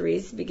over to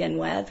Threes to begin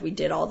with. We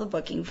did all the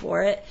booking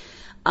for it.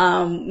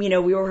 We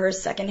were her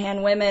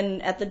secondhand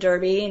women at the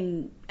Derby,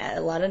 and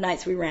a lot of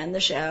nights we ran the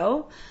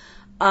show.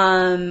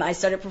 I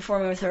started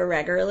performing with her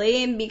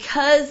regularly, and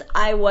because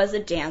I was a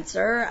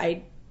dancer,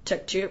 I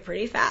took to it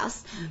pretty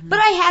fast. But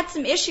I had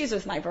some issues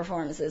with my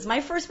performances. My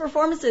first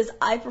performances,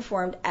 I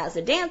performed as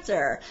a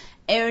dancer,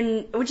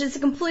 which is a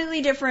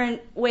completely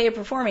different way of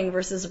performing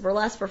versus a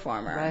burlesque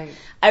performer. Right.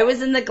 I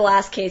was in the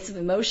glass case of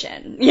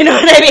emotion. You know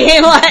what I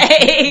mean?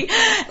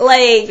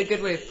 Like, it's a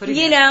good way of putting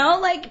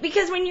it.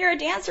 Because when you're a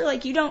dancer,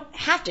 you don't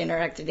have to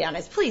interact with the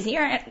audience. Please,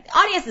 your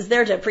audience is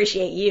there to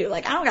appreciate you.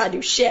 I don't gotta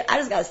do shit. I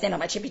just gotta stand on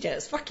my chippy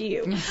toes. Fuck you.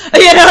 You know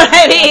what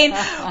I mean?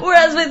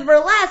 Whereas with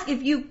burlesque,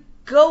 if you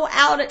go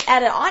out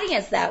at an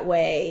audience that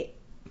way,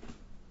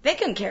 they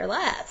couldn't care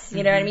less.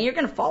 You know what I mean? You're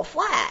going to fall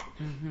flat.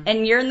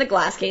 And you're in the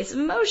glass case of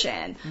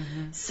emotion.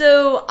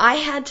 So I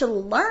had to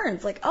learn,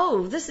 it's like,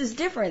 oh, this is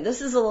different.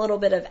 This is a little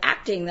bit of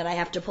acting that I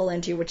have to pull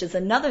into, which is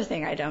another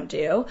thing I don't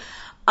do.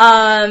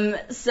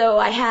 So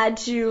I had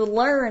to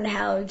learn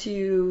how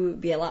to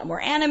be a lot more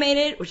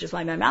animated, which is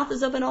why my mouth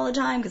is open all the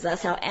time, because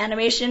that's how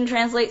animation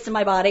translates to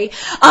my body.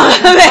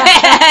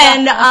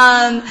 And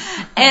I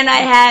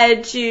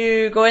had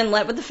to go and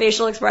let with the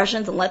facial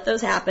expressions and let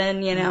those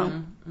happen, you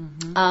know,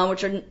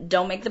 which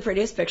don't make the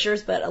prettiest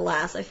pictures, but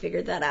alas, I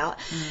figured that out.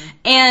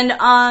 And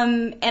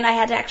I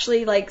had to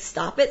actually like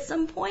stop at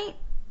some point.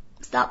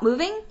 Stop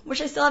moving, which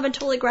I still haven't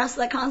totally grasped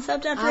that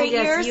concept after 8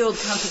 years. Yes, yield,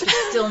 concept of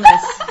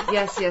stillness.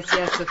 Yes,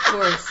 of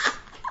course.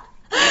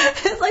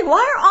 It's like,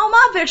 why are all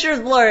my pictures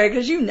blurry?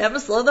 Because you never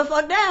slow the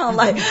fuck down.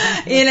 Like,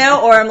 you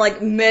know, or I'm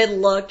like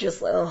mid-look,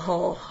 just like,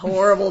 oh,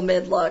 horrible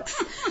mid-looks.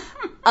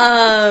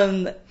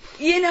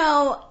 You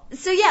know,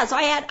 so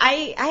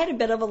I had a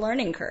bit of a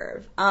learning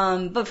curve.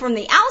 But from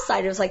the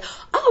outside, it was like,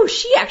 oh,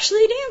 she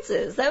actually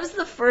dances. That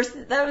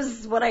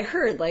was what I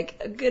heard, like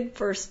a good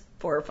first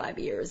 4 or 5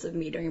 years of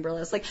me doing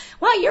burlesque. Like,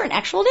 wow, you're an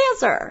actual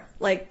dancer.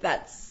 Like,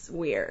 that's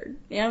weird.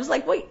 You know, I was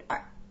like, wait,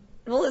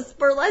 well, it's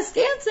burlesque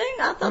dancing.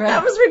 I thought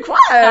that was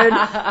required,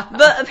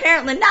 but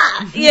apparently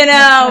not, you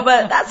know,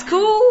 but that's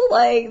cool.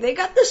 Like, they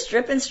got the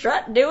strip and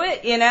strut, do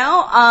it, you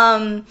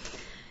know?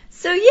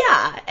 So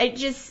yeah, I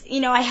just, you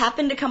know, I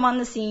happened to come on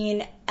the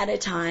scene at a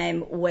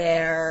time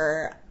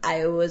where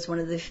I was one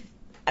of the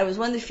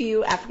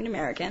few African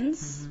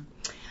Americans.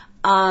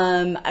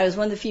 I was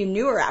one of the few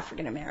newer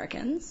African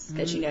Americans,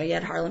 because, you know, you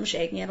had Harlem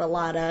Shake, and you had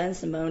Alada and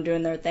Simone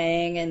doing their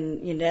thing,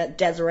 and, you know,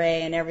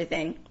 Desiree and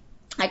everything.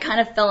 I kind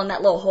of fell in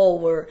that little hole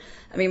where,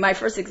 I mean, my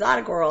first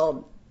Exotic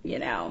World, you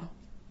know,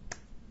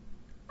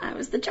 I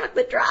was the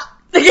chocolate drop.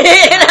 What year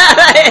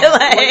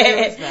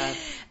was that?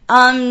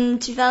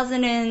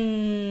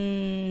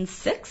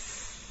 2006.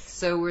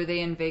 So were they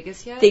in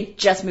Vegas yet? They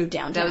just moved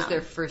downtown. That was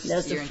their first year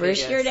in Vegas. That was their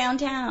first year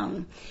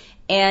downtown.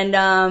 And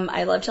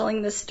I love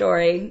telling this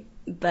story.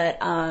 But,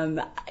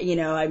 you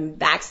know, I'm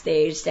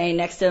backstage staying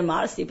next to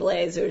Modesty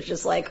Blaze, who was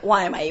just like,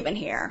 why am I even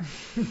here?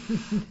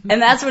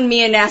 And that's when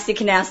me and Nasty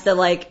Canasta,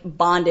 like,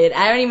 bonded.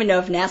 I don't even know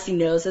if Nasty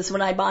knows this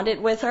when I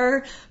bonded with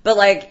her, but,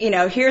 like, you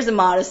know, here's a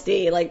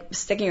Modesty, like,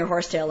 sticking her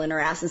horsetail in her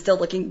ass and still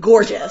looking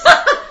gorgeous.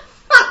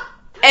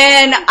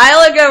 And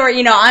I look over,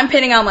 you know, I'm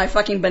pinning on my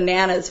fucking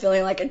bananas,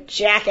 feeling like a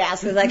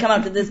jackass because I come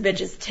up to this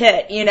bitch's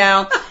tit, you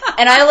know.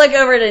 And I look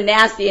over to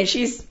Nasty, and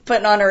she's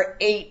putting on her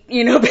 8,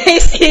 you know,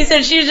 pasties,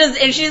 and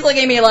she's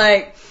looking at me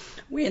like,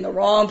 we in the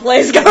wrong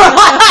place, girl.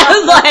 I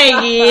was like,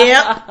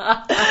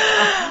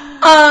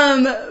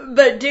 yep.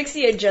 But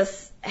Dixie had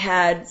just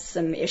had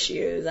some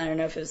issues. I don't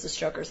know if it was a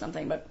stroke or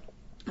something, but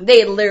they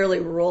had literally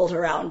rolled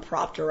her out and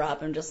propped her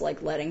up and just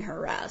like letting her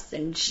rest.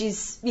 And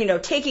she's, you know,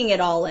 taking it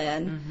all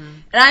in.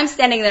 And I'm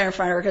standing there in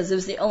front of her because it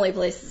was the only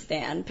place to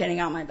stand, pinning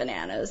out my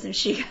bananas. And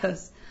she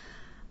goes,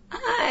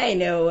 I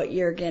know what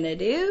you're going to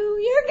do.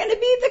 You're going to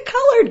be the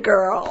colored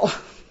girl.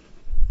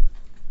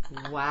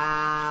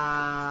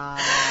 Wow.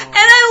 And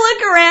I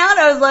look around,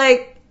 I was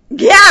like,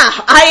 yeah,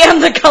 I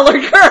am the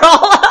colored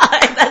girl.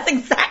 That's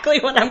exactly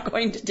what I'm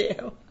going to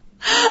do.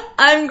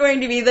 I'm going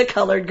to be the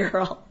colored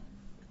girl.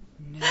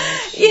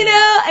 You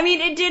know, I mean,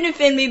 it didn't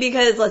offend me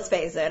because, let's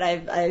face it,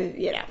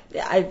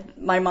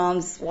 my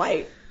mom's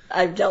white.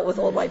 I've dealt with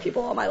old white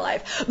people all my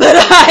life. But,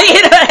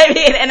 you know what I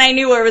mean? And I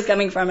knew where it was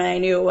coming from, and I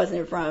knew it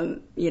wasn't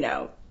from, you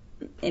know,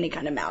 any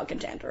kind of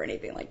malcontent or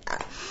anything like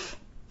that.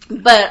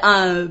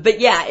 But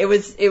yeah, it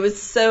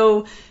was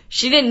so,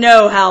 she didn't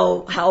know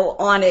how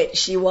on it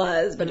she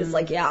was, but it's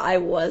like, yeah, I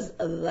was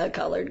the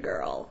colored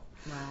girl.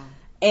 Wow.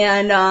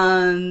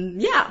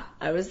 And, yeah,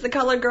 I was the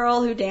colored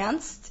girl who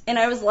danced, and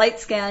I was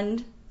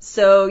light-skinned,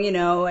 so, you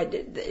know,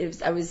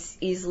 I was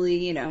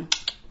easily, you know,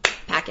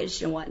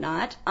 packaged and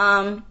whatnot.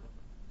 And,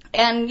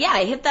 yeah,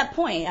 I hit that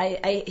point.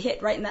 I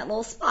hit right in that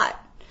little spot.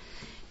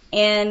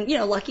 And, you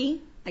know,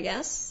 lucky, I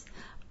guess.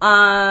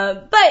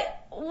 But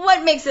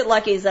what makes it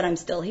lucky is that I'm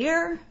still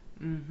here.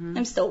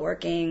 I'm still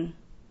working,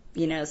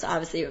 you know, so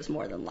obviously it was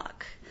more than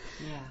luck.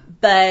 Yeah.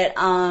 But,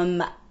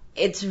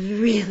 it's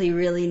really,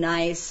 really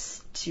nice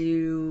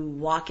to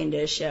walk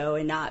into a show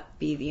and not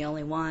be the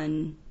only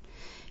one.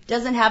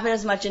 Doesn't happen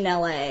as much in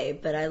LA,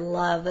 but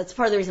that's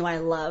part of the reason why I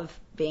love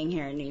being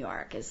here in New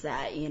York, is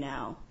that, you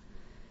know,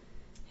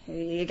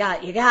 you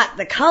got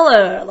the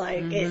color,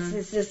 like,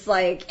 it's just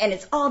like, and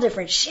it's all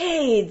different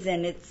shades,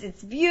 and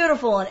it's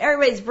beautiful, and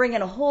everybody's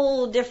bringing a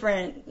whole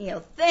different, you know,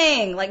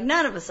 thing, like,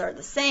 none of us are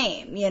the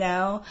same, you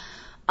know.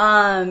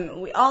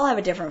 We all have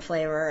a different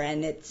flavor,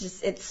 and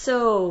it's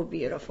so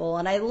beautiful,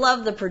 and I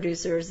love the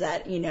producers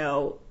that, you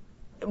know,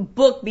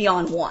 book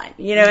beyond one,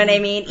 you know what I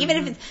mean? Even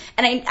if it's,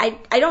 and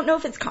I don't know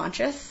if it's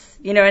conscious,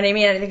 you know what I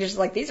mean? I think it's just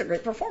like, these are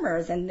great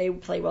performers, and they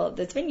play well at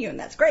this venue, and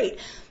that's great.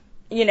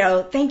 You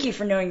know, thank you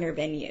for knowing your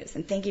venues,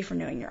 and thank you for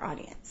knowing your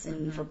audience,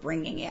 and for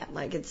bringing it.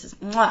 Like, it's just,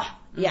 mwah,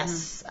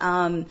 yes.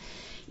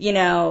 You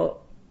know,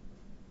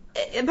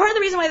 part of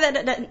the reason why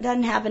that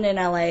doesn't happen in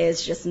LA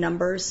is just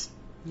numbers.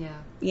 Yeah.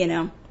 You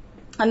know,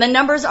 And the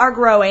numbers are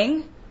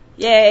growing.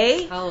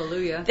 Yay.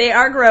 Hallelujah. They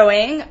are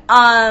growing.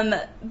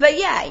 But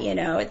yeah, you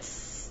know,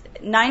 it's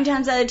 9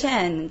 times out of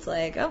 10. It's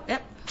like, oh,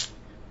 yep.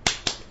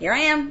 Here I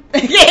am.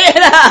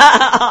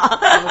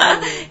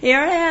 Here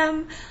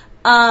I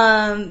am.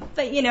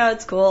 But you know,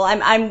 it's cool.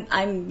 I'm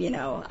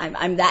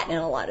that in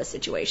a lot of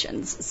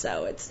situations,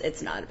 so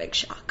it's not a big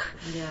shock.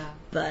 Yeah.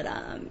 But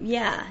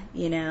yeah,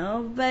 you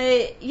know,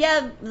 but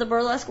yeah, the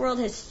burlesque world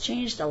has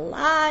changed a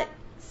lot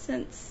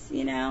since,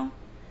 you know.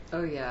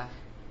 Oh yeah.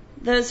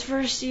 Those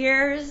first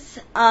years,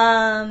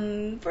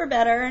 for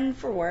better and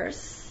for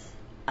worse.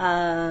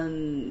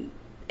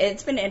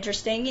 It's been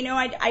interesting. You know,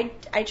 I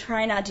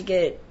try not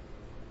to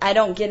I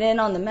don't get in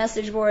on the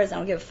message boards. I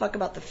don't give a fuck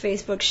about the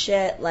Facebook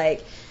shit.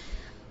 Like,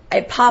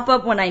 I pop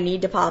up when I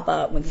need to pop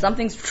up. When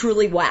something's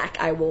truly whack,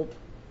 I will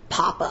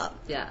pop up.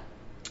 Yeah.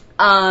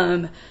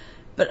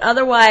 But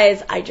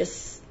otherwise, I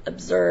just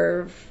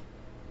observe.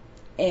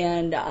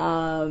 And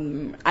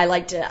I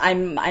like to.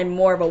 I'm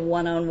more of a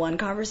one-on-one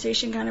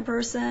conversation kind of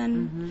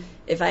person. Mm-hmm.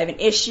 If I have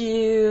an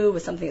issue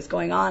with something that's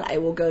going on, I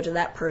will go to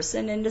that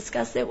person and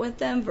discuss it with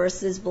them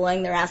versus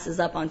blowing their asses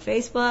up on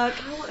Facebook.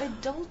 How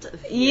adult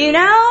of you. You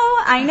know,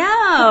 I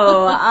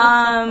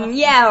know.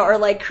 Yeah, or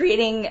like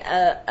creating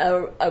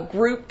a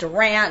grouped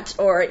rant,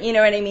 or you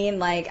know what I mean.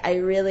 Like, I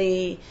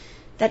really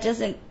that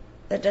doesn't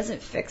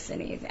fix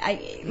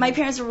anything. My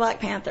parents were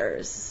Black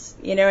Panthers.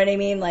 You know what I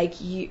mean? Like,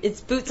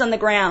 it's boots on the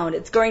ground.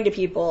 It's going to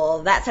people.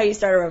 That's how you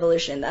start a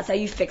revolution. That's how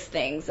you fix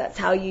things. That's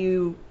how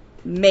you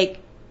make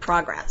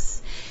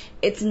progress.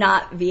 It's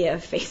not via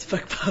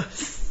Facebook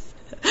posts.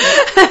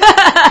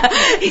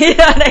 You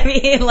know what I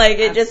mean? Like,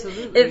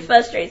 it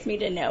frustrates me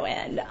to no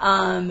end.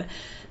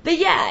 But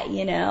yeah,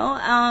 you know,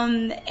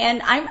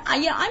 and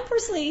I'm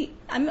personally,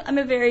 I'm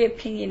a very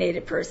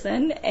opinionated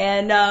person,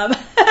 and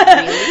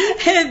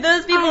really?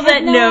 Those people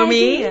that know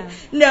me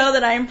know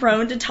that I'm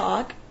prone to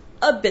talk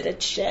a bit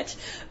of shit,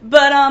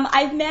 but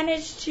I've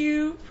managed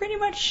to pretty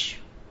much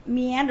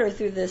meander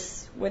through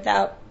this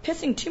without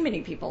pissing too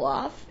many people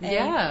off.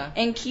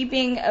 And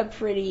keeping a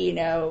pretty, you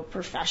know,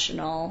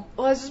 professional.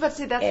 Well, I was just about to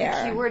say that's air.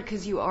 the key word,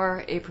 because you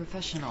are a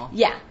professional.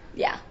 Yeah.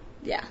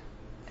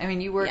 I mean,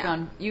 you work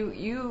on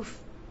you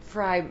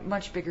fry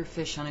much bigger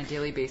fish on a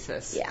daily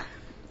basis. Yeah.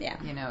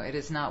 You know, it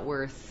is not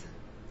worth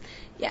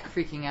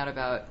freaking out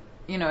about.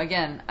 You know,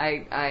 again,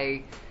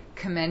 I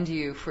commend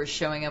you for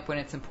showing up when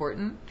it's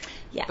important.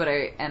 Yeah. But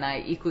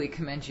I equally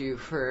commend you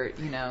for,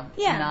 you know,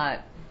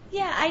 not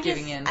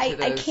giving in to those I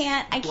black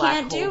can't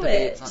hole do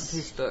debates it on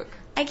Facebook.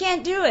 I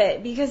can't do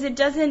it because it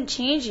doesn't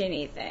change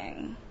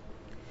anything.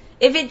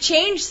 If it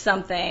changed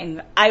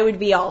something, I would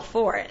be all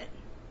for it.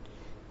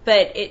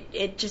 But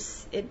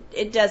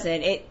it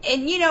doesn't.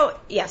 And you know,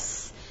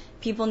 yes,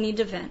 people need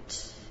to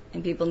vent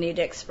and people need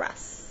to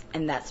express,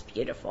 and that's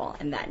beautiful,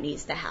 and that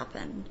needs to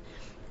happen.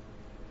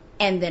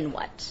 And then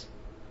what?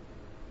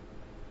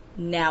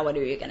 Now what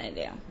are we going to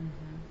do?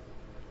 Mm-hmm.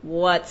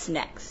 What's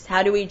next?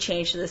 How do we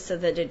change this so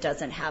that it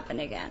doesn't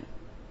happen again?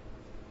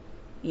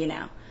 You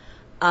know,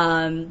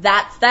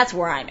 that's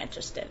where I'm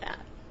interested at,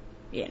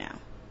 you know.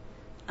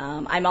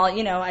 I'm all,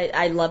 you know,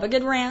 I love a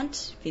good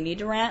rant. If you need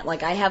to rant,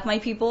 like, I have my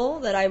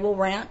people that I will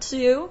rant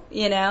to,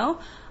 you know.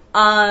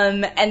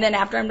 And then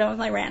after I'm done with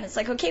my rant, it's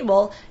like, okay,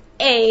 well,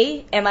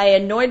 A, am I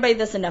annoyed by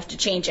this enough to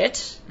change it?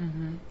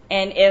 Mm-hmm.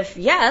 And if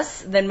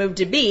yes, then move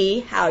to B,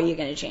 how are you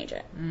going to change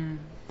it? Mm.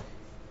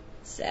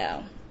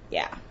 So,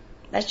 yeah.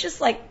 That's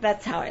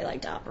how I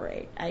like to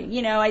operate.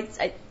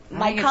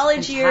 My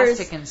college years,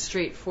 fantastic and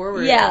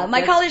straightforward. Yeah,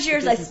 my college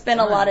years, I spent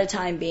a lot of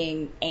time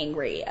being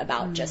angry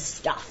about just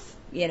stuff.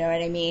 You know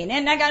what I mean?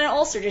 And I got an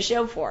ulcer to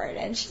show for it,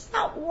 and it's just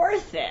not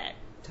worth it.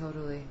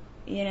 Totally.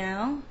 You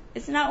know,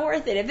 it's not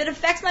worth it. If it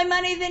affects my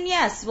money, then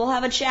yes, we'll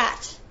have a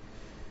chat.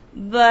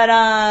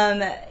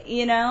 But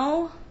you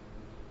know,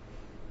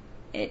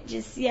 it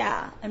just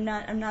I'm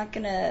not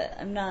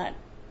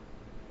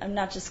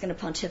just gonna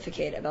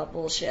pontificate about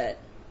bullshit.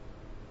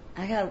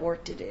 I got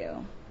work to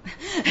do.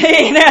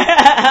 You know?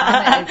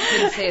 I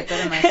couldn't say it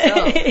better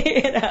myself.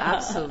 You know?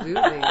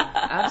 Absolutely.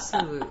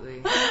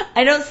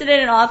 I don't sit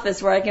in an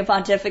office where I can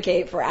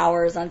pontificate for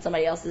hours on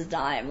somebody else's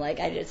dime. Like,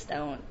 I just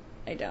don't.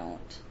 I don't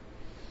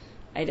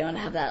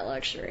have that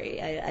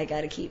luxury. I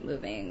got to keep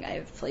moving. I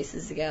have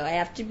places to go. I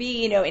have to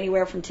be, you know,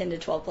 anywhere from 10 to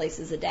 12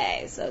 places a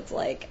day. So it's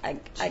like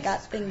I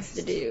got things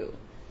to do.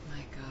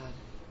 My God.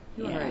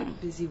 You are a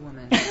busy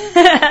woman.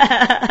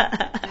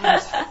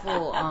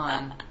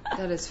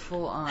 That is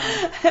full on.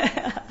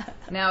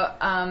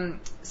 Now,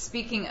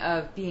 speaking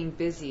of being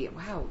busy,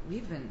 wow,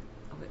 we've been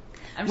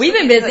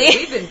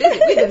busy.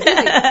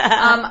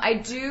 I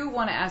do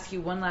want to ask you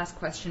one last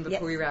question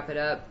before we wrap it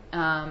up,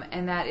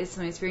 and that is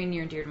something that's very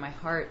near and dear to my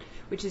heart,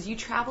 which is you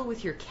travel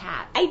with your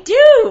cat. I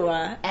do.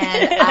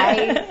 And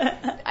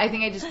I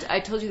think I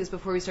told you this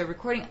before we started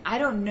recording. I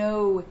don't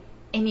know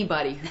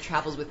anybody who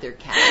travels with their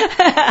cat.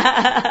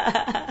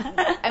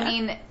 I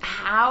mean,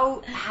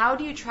 how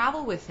do you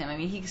travel with him? I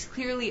mean, he's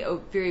clearly a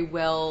very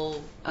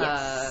well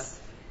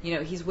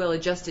he's well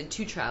adjusted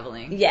to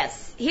traveling.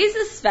 Yes, he's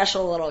a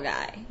special little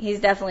guy. He's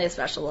definitely a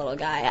special little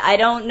guy. I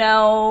don't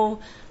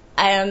know.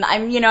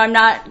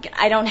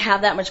 I don't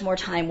have that much more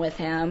time with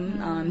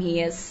him.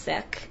 He is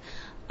sick.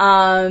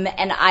 And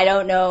I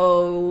don't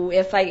know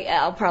if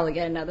I'll probably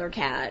get another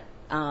cat.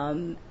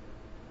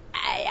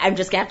 I'm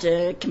just gonna have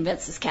to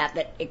convince this cat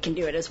that it can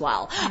do it as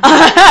well.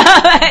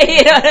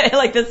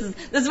 Like this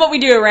is what we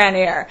do around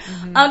here.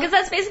 Cause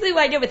that's basically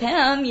what I did with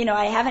him.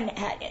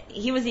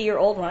 He was a year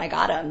old when I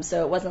got him,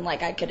 so it wasn't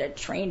like I could have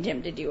trained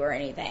him to do or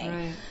anything.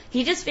 Right.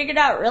 He just figured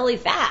out really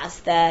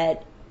fast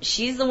that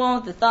she's the one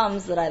with the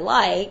thumbs that I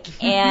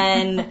like,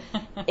 and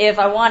if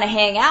I want to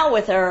hang out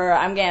with her,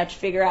 I'm gonna have to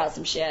figure out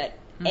some shit.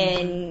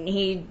 And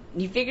he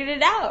figured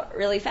it out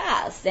really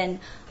fast. And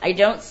I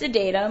don't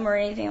sedate him or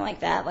anything like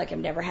that. Like, I've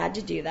never had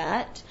to do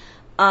that.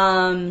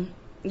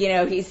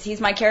 He's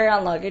my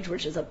carry-on luggage,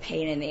 which is a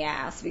pain in the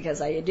ass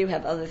because I do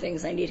have other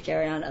things I need to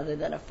carry on other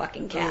than a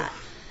fucking cat.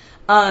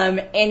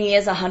 And he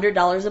is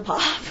 $100 a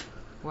pop.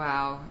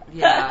 Wow.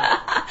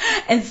 Yeah.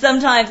 And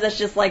sometimes that's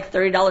just like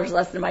 $30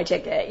 less than my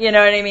ticket. You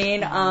know what I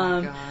mean? Oh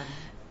my God.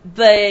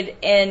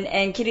 But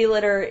and kitty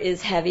litter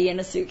is heavy in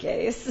a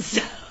suitcase.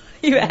 So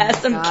you have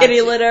some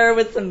kitty litter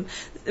with some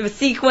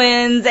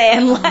sequins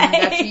and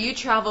like. So you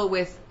travel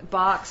with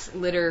box,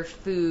 litter,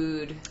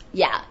 food.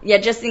 Yeah,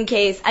 just in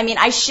case. I mean,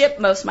 I ship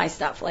most of my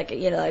stuff. Like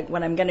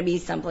when I'm going to be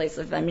someplace,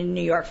 if I'm in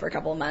New York for a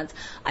couple of months,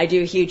 I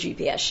do a huge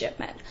UPS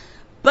shipment.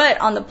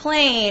 But on the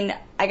plane,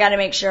 I got to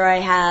make sure I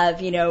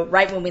have,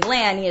 right when we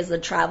land, he has a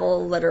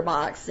travel litter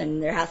box,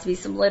 and there has to be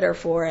some litter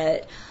for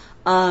it.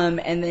 And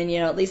then,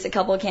 at least a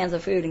couple of cans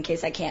of food in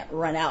case I can't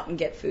run out and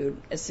get food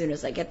as soon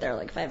as I get there,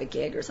 like if I have a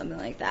gig or something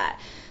like that.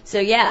 So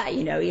yeah,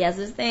 he has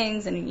his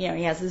things and,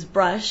 he has his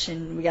brush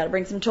and we got to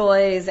bring some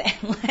toys and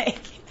like.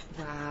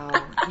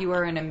 Wow, you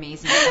are an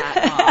amazing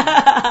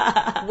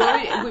cat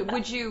mom.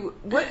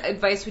 What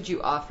advice would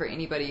you offer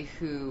anybody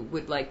who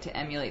would like to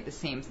emulate the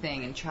same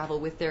thing and travel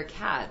with their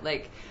cat?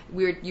 Like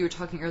you were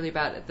talking earlier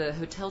about the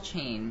hotel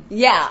chain.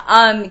 Yeah,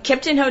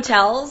 Kipton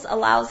Hotels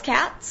allows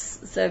cats.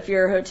 So if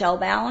you're hotel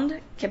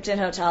bound, Kipton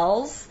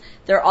Hotels,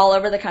 they're all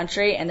over the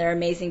country and they're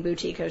amazing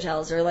boutique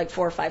hotels. They're like 4-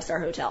 or 5-star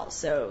hotels.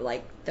 So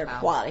like they're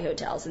quality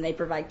hotels and they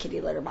provide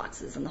kitty litter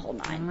boxes and the whole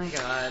nine. Oh my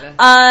God.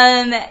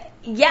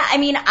 Yeah, I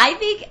mean, I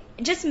think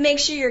just make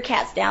sure your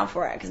cat's down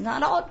for it because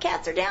not all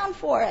cats are down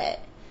for it.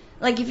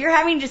 Like if you're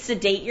having to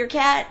sedate your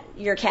cat's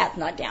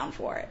not down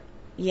for it.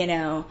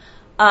 The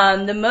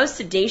most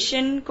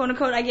sedation, quote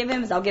unquote, I give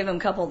him is I'll give him a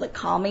couple of the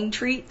calming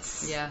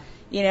treats. Yeah.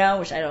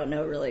 Which I don't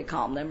know really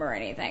calm them or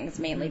anything. It's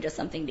mainly just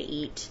something to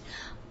eat.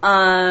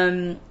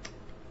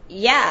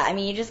 Yeah, I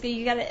mean,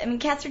 you gotta, I mean,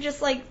 cats are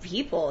just like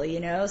people,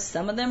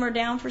 some of them are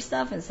down for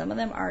stuff and some of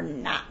them are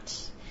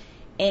not.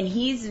 And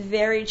he's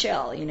very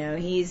chill,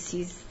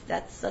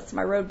 that's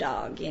my road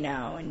dog,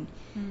 and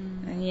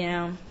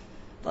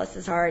bless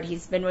his heart,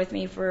 he's been with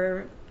me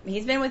for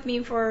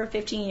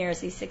 15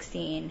 years, he's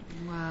 16.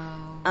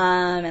 Wow.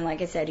 And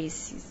like I said,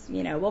 he's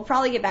we'll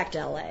probably get back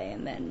to LA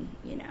and then,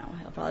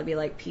 he'll probably be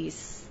like,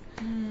 peace.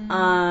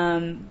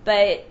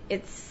 But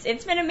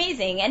it's been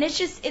amazing and it's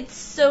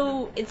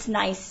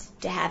nice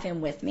to have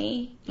him with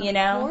me,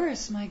 Of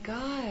course, my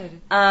God.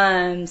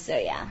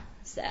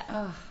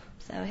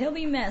 So he'll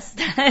be missed.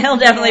 He'll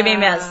definitely be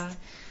missed.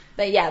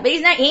 But he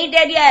ain't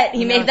dead yet.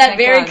 He made that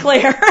very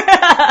clear.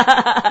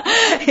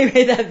 He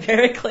made that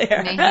very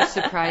clear. May he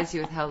surprise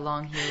you with how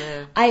long he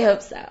lived. I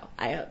hope so.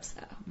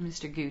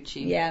 Mr.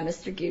 Gucci. Yeah,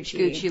 Mr. Gucci.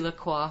 Gucci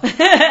LaCroix.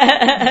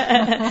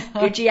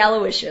 Gucci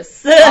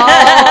Aloysius.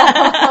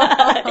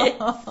 That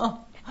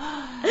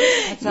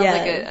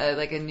sounds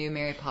like a new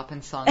Mary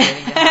Poppins song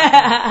waiting to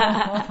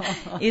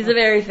happen. He's a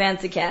very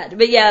fancy cat.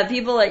 But yeah, if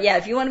you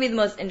want to be the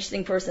most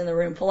interesting person in the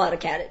room, pull out a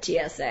cat at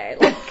TSA.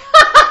 Like,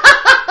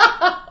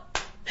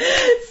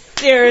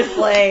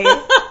 seriously.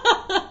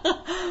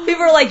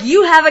 People are like,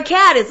 you have a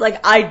cat. It's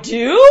like, I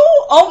do?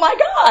 Oh my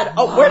God.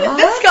 Oh, where did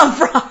this come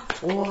from?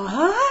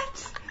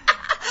 What?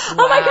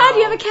 Oh my God,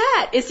 you have a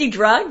cat. Is he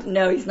drugged?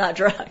 No, he's not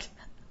drugged.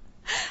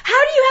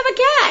 How do you have a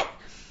cat?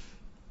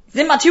 It's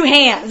in my 2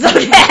 hands.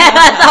 Okay,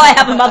 that's how I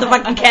have a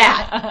motherfucking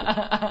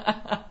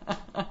cat.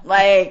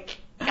 Like,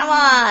 come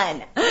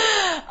on.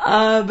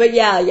 But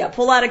yeah,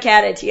 pull out a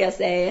cat at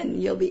TSA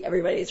and you'll be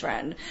everybody's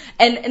friend.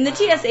 And the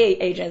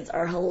TSA agents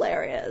are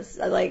hilarious.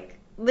 I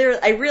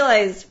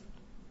realized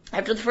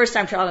after the first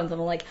time traveling with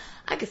them, I'm like,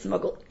 I could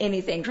smuggle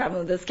anything traveling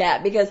with this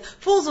cat because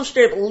fools will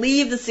straight up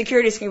leave the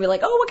security screen and be like,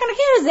 oh, what kind of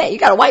cat is that? You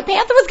got a white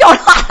panther? What's going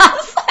on? I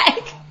was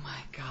like, oh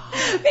my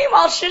God.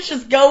 Meanwhile, shit's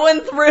just going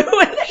through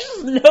and there's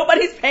just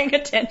nobody's paying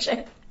attention.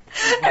 Wow.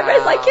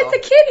 Everybody's like, it's a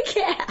kitty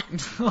cat.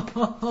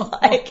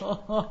 Like,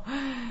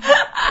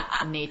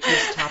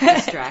 nature's top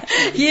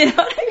distraction. You know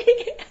what I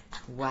mean?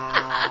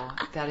 Wow,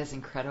 that is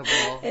incredible.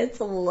 It's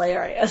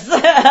hilarious.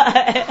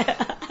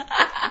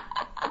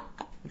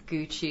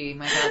 Gucci,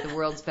 my God, the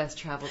world's best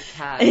traveled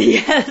cat.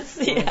 Yes,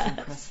 That is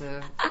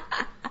impressive.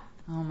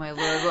 Oh my Lord.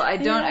 Well, I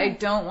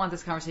don't want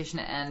this conversation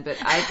to end, but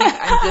I think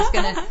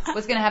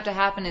what's gonna have to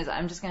happen is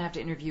I'm just gonna have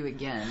to interview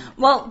again.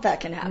 Well, that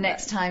can happen.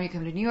 Next time you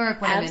come to New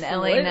York, when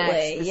Absolutely. I'm in LA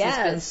next. This yes.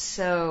 has been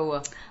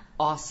so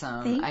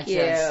awesome. Thank you.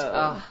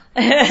 Such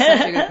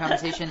a good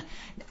conversation.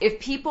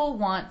 If people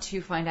want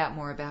to find out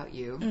more about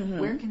you,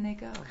 where can they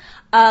go?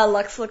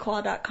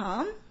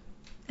 LuxLaCroix.com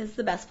is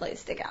the best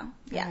place to go.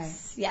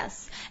 Yes, right.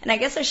 yes. And I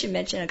guess I should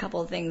mention a couple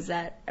of things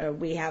that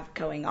we have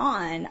going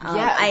on.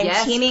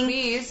 Yes, teaming.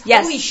 Please.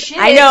 Yes, Holy shit.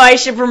 I know I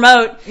should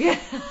promote.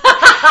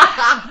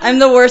 I'm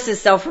the worst at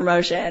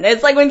self-promotion.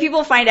 It's like when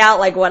people find out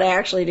like what I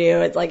actually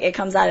do, it's like it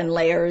comes out in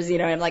layers, you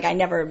know, and like I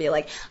never be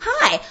like,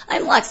 hi,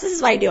 I'm Lux, this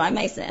is what I do, I'm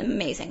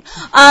amazing.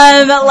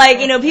 Like,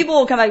 you know, people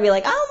will come back and be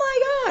like, oh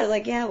my God,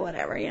 like, yeah,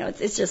 whatever, you know,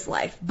 it's just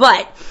life.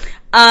 But,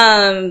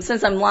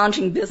 since I'm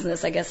launching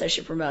business, I guess I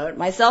should promote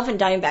myself and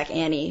Diamondback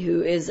Annie,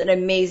 who is an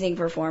amazing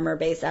performer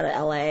based out of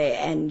LA,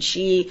 and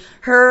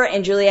her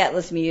and Juliette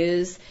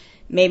Lesmuse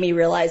made me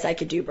realize I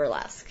could do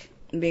burlesque.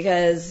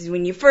 Because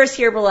when you first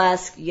hear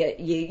burlesque,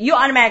 you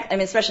automatically, I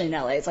mean, especially in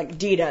LA, it's like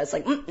Dita, it's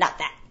like, not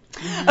that.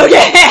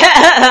 Okay,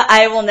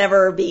 I will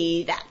never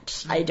be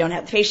that. I don't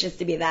have the patience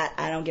to be that.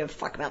 I don't give a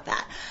fuck about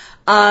that.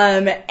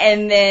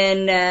 And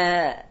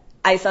then,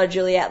 I saw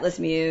Juliette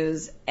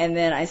Lesmuse, and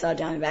then I saw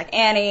Diamondback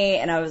Annie,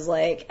 and I was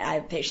like, I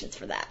have patience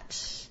for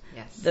that.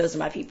 Yes. Those are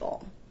my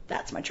people.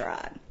 That's my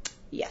tribe.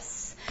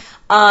 Yes.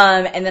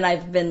 And then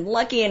I've been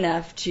lucky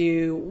enough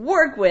to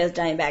work with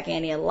Diamondback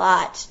Annie a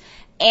lot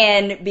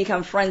and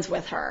become friends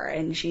with her,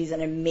 and she's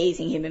an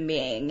amazing human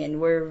being, and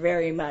we're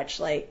very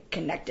much like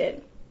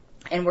connected,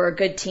 and we're a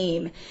good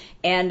team,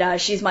 and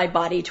she's my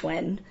body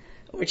twin,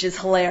 which is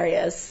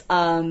hilarious,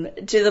 to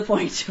the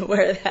point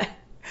where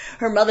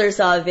her mother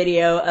saw a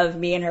video of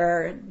me and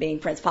her being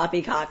Prince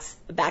Poppycock's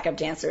backup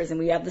dancers, and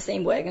we have the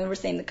same wig and we're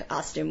the same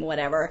costume,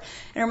 whatever.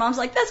 And her mom's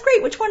like, "That's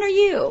great. Which one are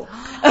you?"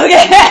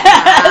 Okay.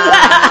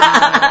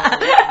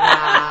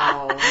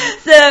 Wow.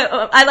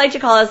 So I like to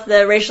call us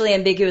the racially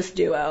ambiguous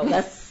duo.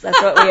 That's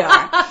what we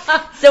are.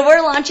 So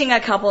we're launching a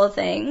couple of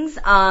things.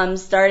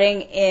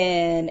 Starting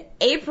in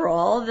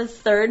April, the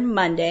third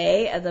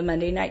Monday of the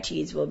Monday Night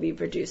Teas will be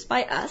produced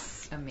by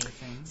us. Amazing.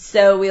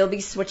 So we'll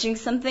be switching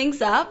some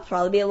things up.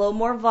 Probably be a little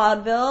more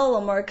vaudeville, a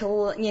little more,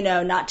 you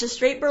know, not just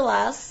straight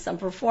burlesque, some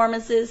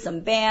performances,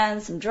 some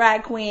bands, some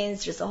drag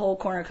queens, just a whole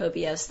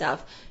cornucopia of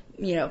stuff.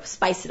 You know,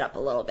 spice it up a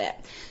little bit.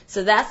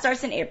 So that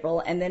starts in April,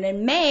 and then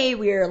in May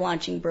we are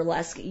launching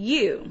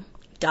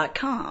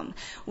BurlesqueU.com,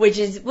 which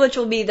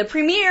will be the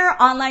premier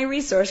online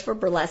resource for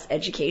burlesque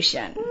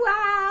education.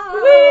 Wow. Woo!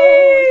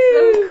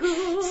 So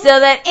cool. So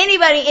that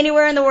anybody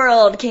anywhere in the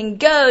world can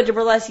go to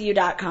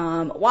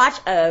BurlesqueU.com, watch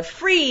a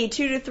free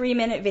 2 to 3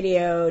 minute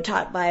video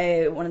taught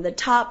by one of the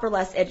top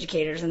burlesque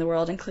educators in the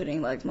world,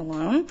 including Legs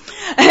Malone.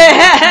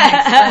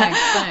 Thanks.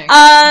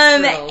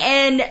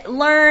 And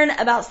learn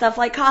about stuff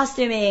like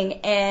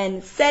costuming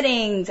and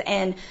settings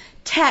and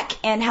tech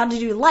and how to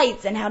do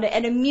lights and how to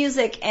edit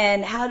music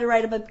and how to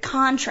write up a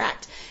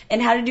contract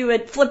and how to do a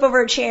flip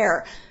over a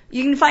chair.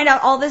 You can find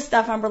out all this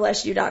stuff on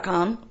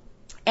BurlesqueU.com.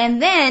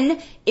 And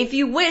then, if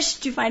you wish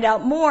to find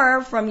out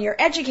more from your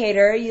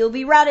educator, you'll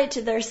be routed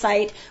to their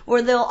site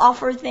where they'll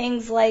offer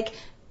things like,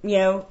 you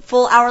know,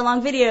 full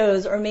hour-long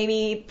videos, or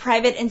maybe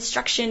private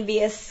instruction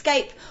via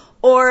Skype,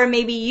 or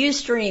maybe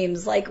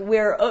Ustreams. Like,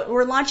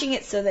 we're launching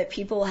it so that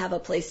people will have a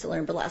place to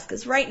learn burlesque.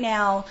 Because right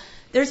now,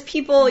 there's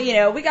people, you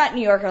know, we got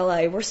New York,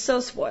 LA, we're so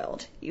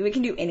spoiled. We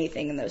can do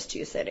anything in those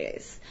two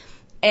cities.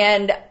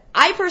 And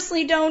I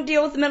personally don't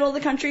deal with the middle of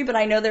the country, but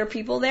I know there are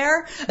people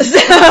there.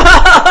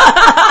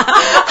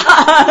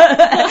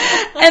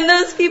 And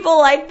those people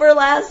like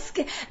burlesque,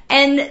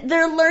 and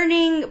they're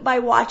learning by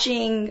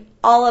watching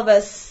all of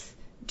us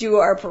do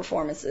our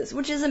performances,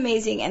 which is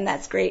amazing, and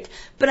that's great.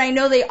 But I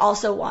know they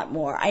also want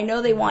more. I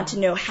know they want to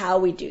know how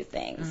we do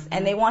things,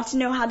 and they want to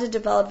know how to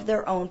develop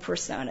their own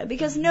persona,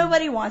 because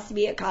nobody wants to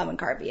be a carbon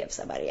copy of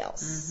somebody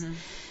else.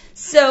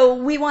 So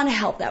we want to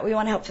help that. We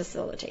want to help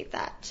facilitate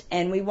that.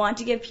 And we want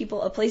to give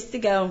people a place to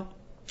go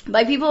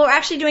by people who are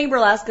actually doing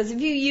burlesque, because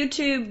if you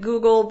YouTube,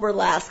 Google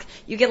burlesque,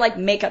 you get like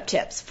makeup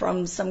tips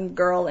from some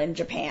girl in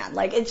Japan.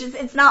 Like,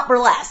 it's not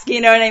burlesque,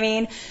 you know what I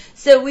mean?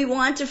 So we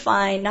want to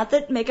find, not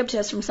that makeup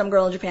tips from some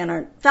girl in Japan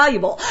aren't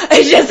valuable.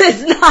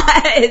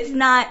 It's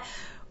not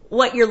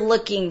what you're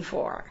looking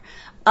for.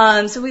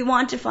 So we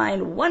want to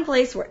find one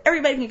place where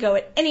everybody can go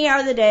at any hour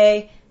of the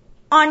day,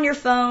 on your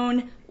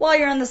phone, while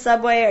you're on the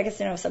subway. I guess,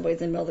 you know,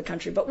 subway's in the middle of the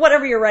country, but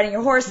whatever, you're riding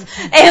your horse,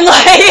 and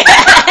like,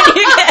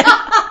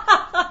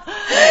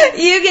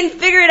 you can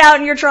figure it out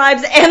in your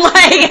tribes, and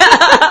like,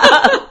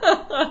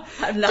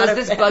 Does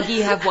this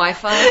buggy have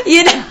Wi-Fi?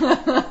 You know,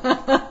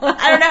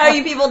 I don't know how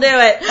you people do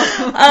it.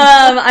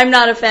 I'm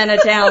not a fan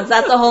of towns.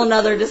 That's a whole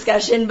nother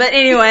discussion. But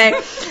anyway,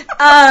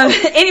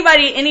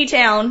 anybody, any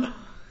town,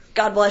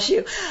 God bless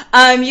you.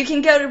 You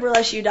can go to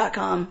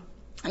BurlesqueU.com.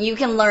 You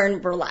can learn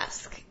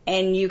burlesque,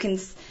 and you can,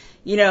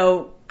 you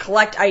know,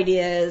 collect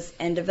ideas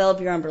and develop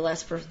your own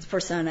burlesque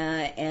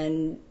persona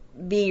and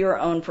be your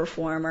own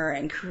performer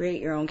and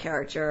create your own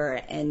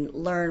character and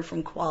learn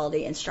from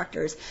quality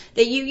instructors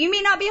that you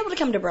may not be able to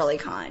come to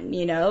BurleyCon.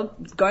 You know,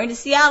 going to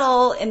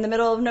Seattle in the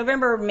middle of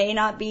November may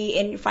not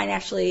be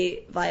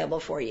financially viable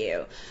for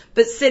you,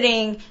 but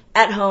sitting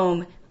at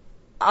home,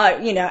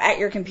 you know, at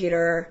your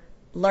computer,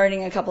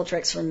 learning a couple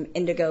tricks from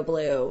Indigo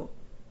Blue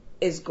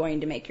is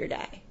going to make your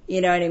day. You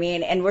know what I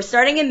mean? And we're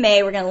starting in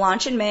May. We're going to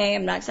launch in May.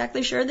 I'm not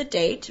exactly sure the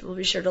date. We'll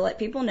be sure to let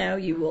people know.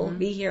 You will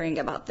be hearing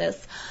about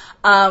this.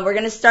 We're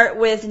going to start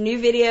with new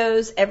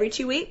videos every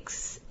 2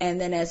 weeks. And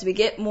then as we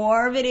get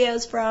more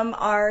videos from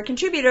our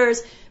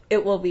contributors,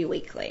 it will be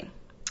weekly.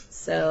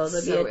 So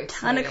there'll be a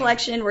ton of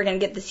collection. We're going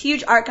to get this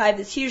huge archive,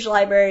 this huge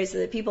library, so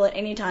that people at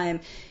any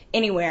time,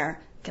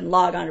 anywhere, can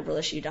log on to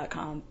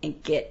burlesque.com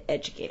and get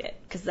educated.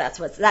 Because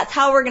that's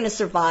how we're going to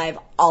survive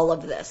all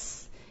of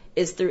this,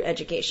 is through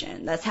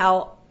education. That's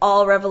how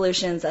all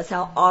revolutions, that's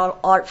how all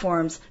art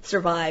forms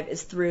survive,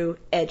 is through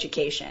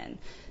education.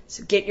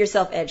 So get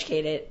yourself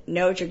educated,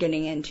 know what you're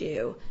getting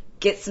into,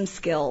 get some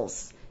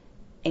skills,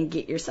 and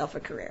get yourself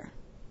a career.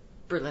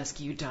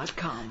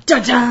 BurlesqueU.com.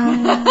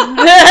 Dun-dun!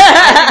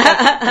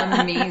 That's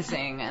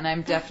amazing, and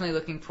I'm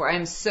definitely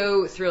I'm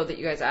so thrilled that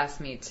you guys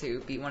asked me to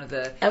be one of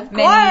the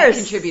many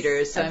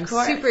contributors, so I'm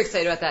super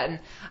excited about that, and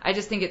I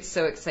just think it's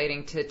so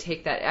exciting to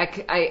take that.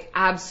 I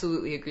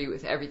absolutely agree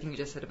with everything you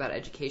just said about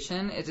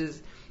education. It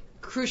is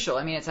crucial.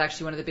 I mean, it's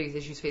actually one of the biggest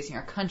issues facing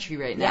our country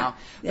right now.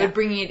 Yeah. But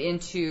bringing it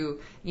into,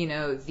 you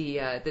know,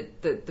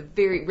 the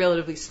very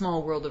relatively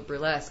small world of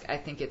burlesque, I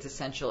think it's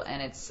essential,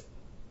 and it's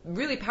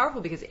really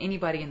powerful because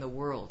anybody in the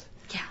world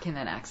can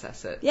then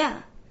access it.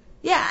 Yeah.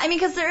 Yeah, I mean,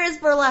 because there is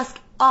burlesque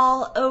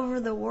all over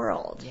the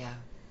world. Yeah.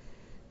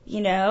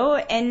 You know,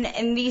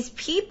 and these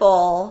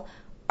people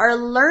are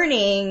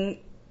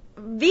learning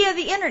via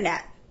the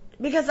internet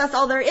because that's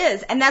all there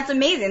is. And that's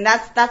amazing.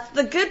 That's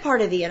the good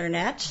part of the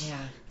internet. Yeah.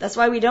 That's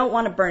why we don't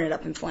want to burn it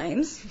up in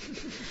flames.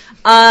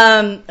 So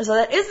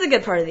that is the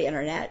good part of the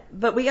internet,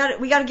 but we got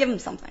to give them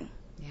something.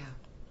 Yeah.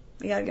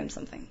 We got to give them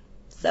something.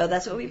 So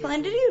that's what we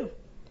plan to do.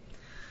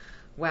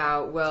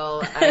 Wow.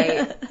 Well,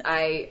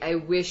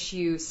 I wish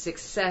you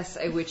success.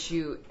 I wish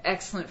you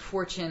excellent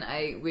fortune.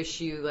 I wish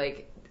you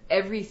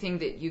everything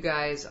that you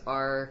guys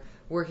are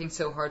working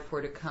so hard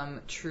for to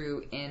come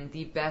true in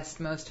the best,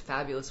 most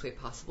fabulous way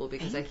possible,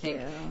 because I think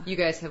you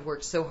guys have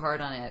worked so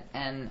hard on it,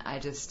 and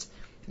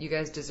you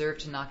guys deserve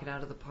to knock it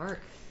out of the park.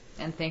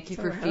 And thank you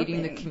for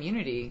feeding the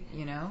community,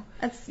 you know?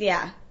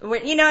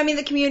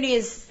 The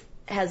community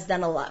has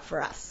done a lot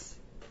for us.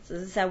 So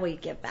this is how we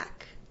give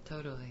back.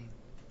 Totally.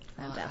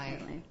 Well,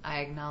 definitely. I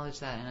acknowledge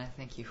that, and I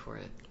thank you for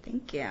it.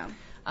 Thank you.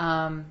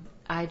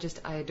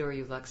 I adore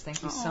you, Lux.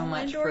 Thank you so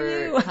much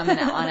for coming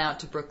on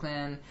out to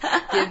Brooklyn.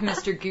 Give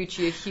Mr.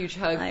 Gucci a huge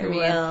hug for me.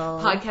 Will.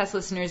 And podcast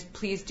listeners,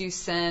 please do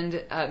send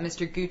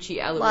Mr.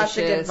 Gucci Aloysius lots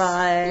of good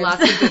vibes.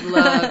 Lots of good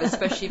love,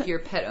 especially if you're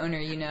a pet owner.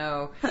 You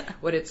know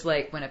what it's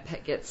like when a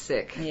pet gets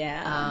sick.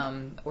 Yeah.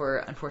 Or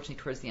unfortunately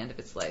towards the end of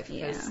its life.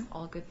 Because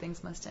all good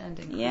things must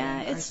end.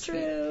 Yeah, it's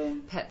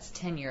true. Pet's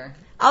tenure.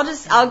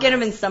 I'll get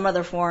him in some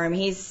other form.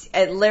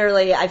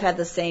 I've had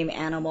the same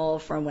animal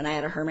from when I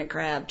had a hermit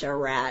crab to a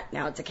rat.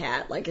 Now it's a cat.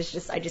 I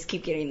just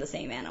keep getting the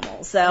same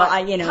animal. So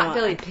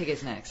Potbelly Pig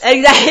is next.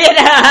 Exactly.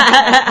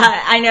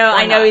 I know.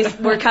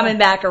 We're coming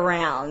back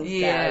around.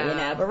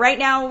 Yeah. So, but right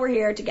now we're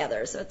here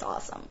together, so it's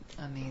awesome.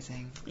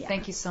 Amazing. Yeah.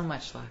 Thank you so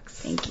much, Lux.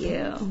 Thank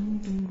you.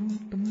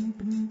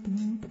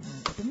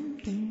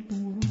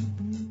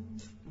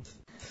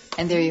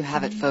 And there you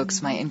have it,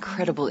 folks, my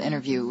incredible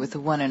interview with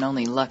the one and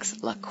only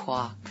Lux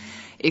Lacroix.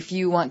 If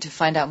you want to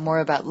find out more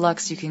about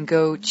Lux, you can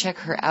go check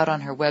her out on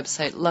her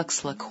website,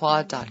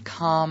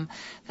 luxlacroix.com.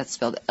 That's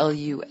spelled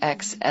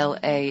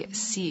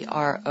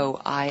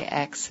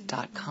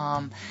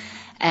LuxLacroix.com.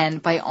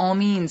 And by all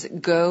means,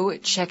 go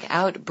check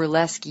out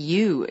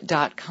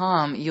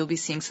burlesqueu.com. You'll be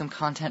seeing some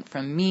content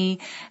from me,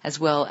 as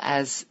well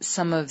as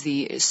some of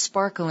the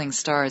sparkling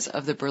stars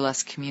of the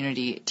burlesque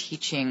community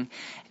teaching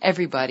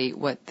everybody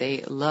what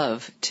they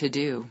love to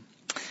do.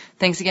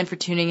 Thanks again for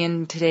tuning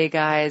in today,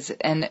 guys.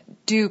 And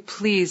do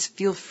please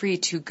feel free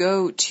to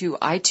go to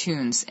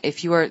iTunes.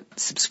 If you are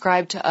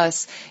subscribed to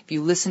us, if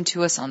you listen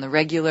to us on the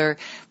regular,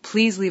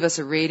 please leave us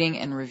a rating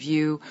and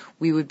review.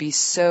 We would be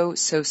so,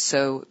 so,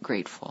 so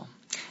grateful.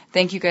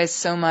 Thank you guys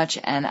so much,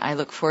 and I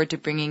look forward to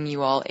bringing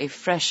you all a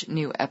fresh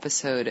new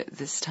episode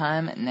this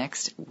time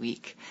next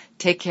week.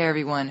 Take care,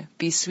 everyone.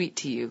 Be sweet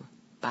to you.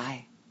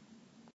 Bye.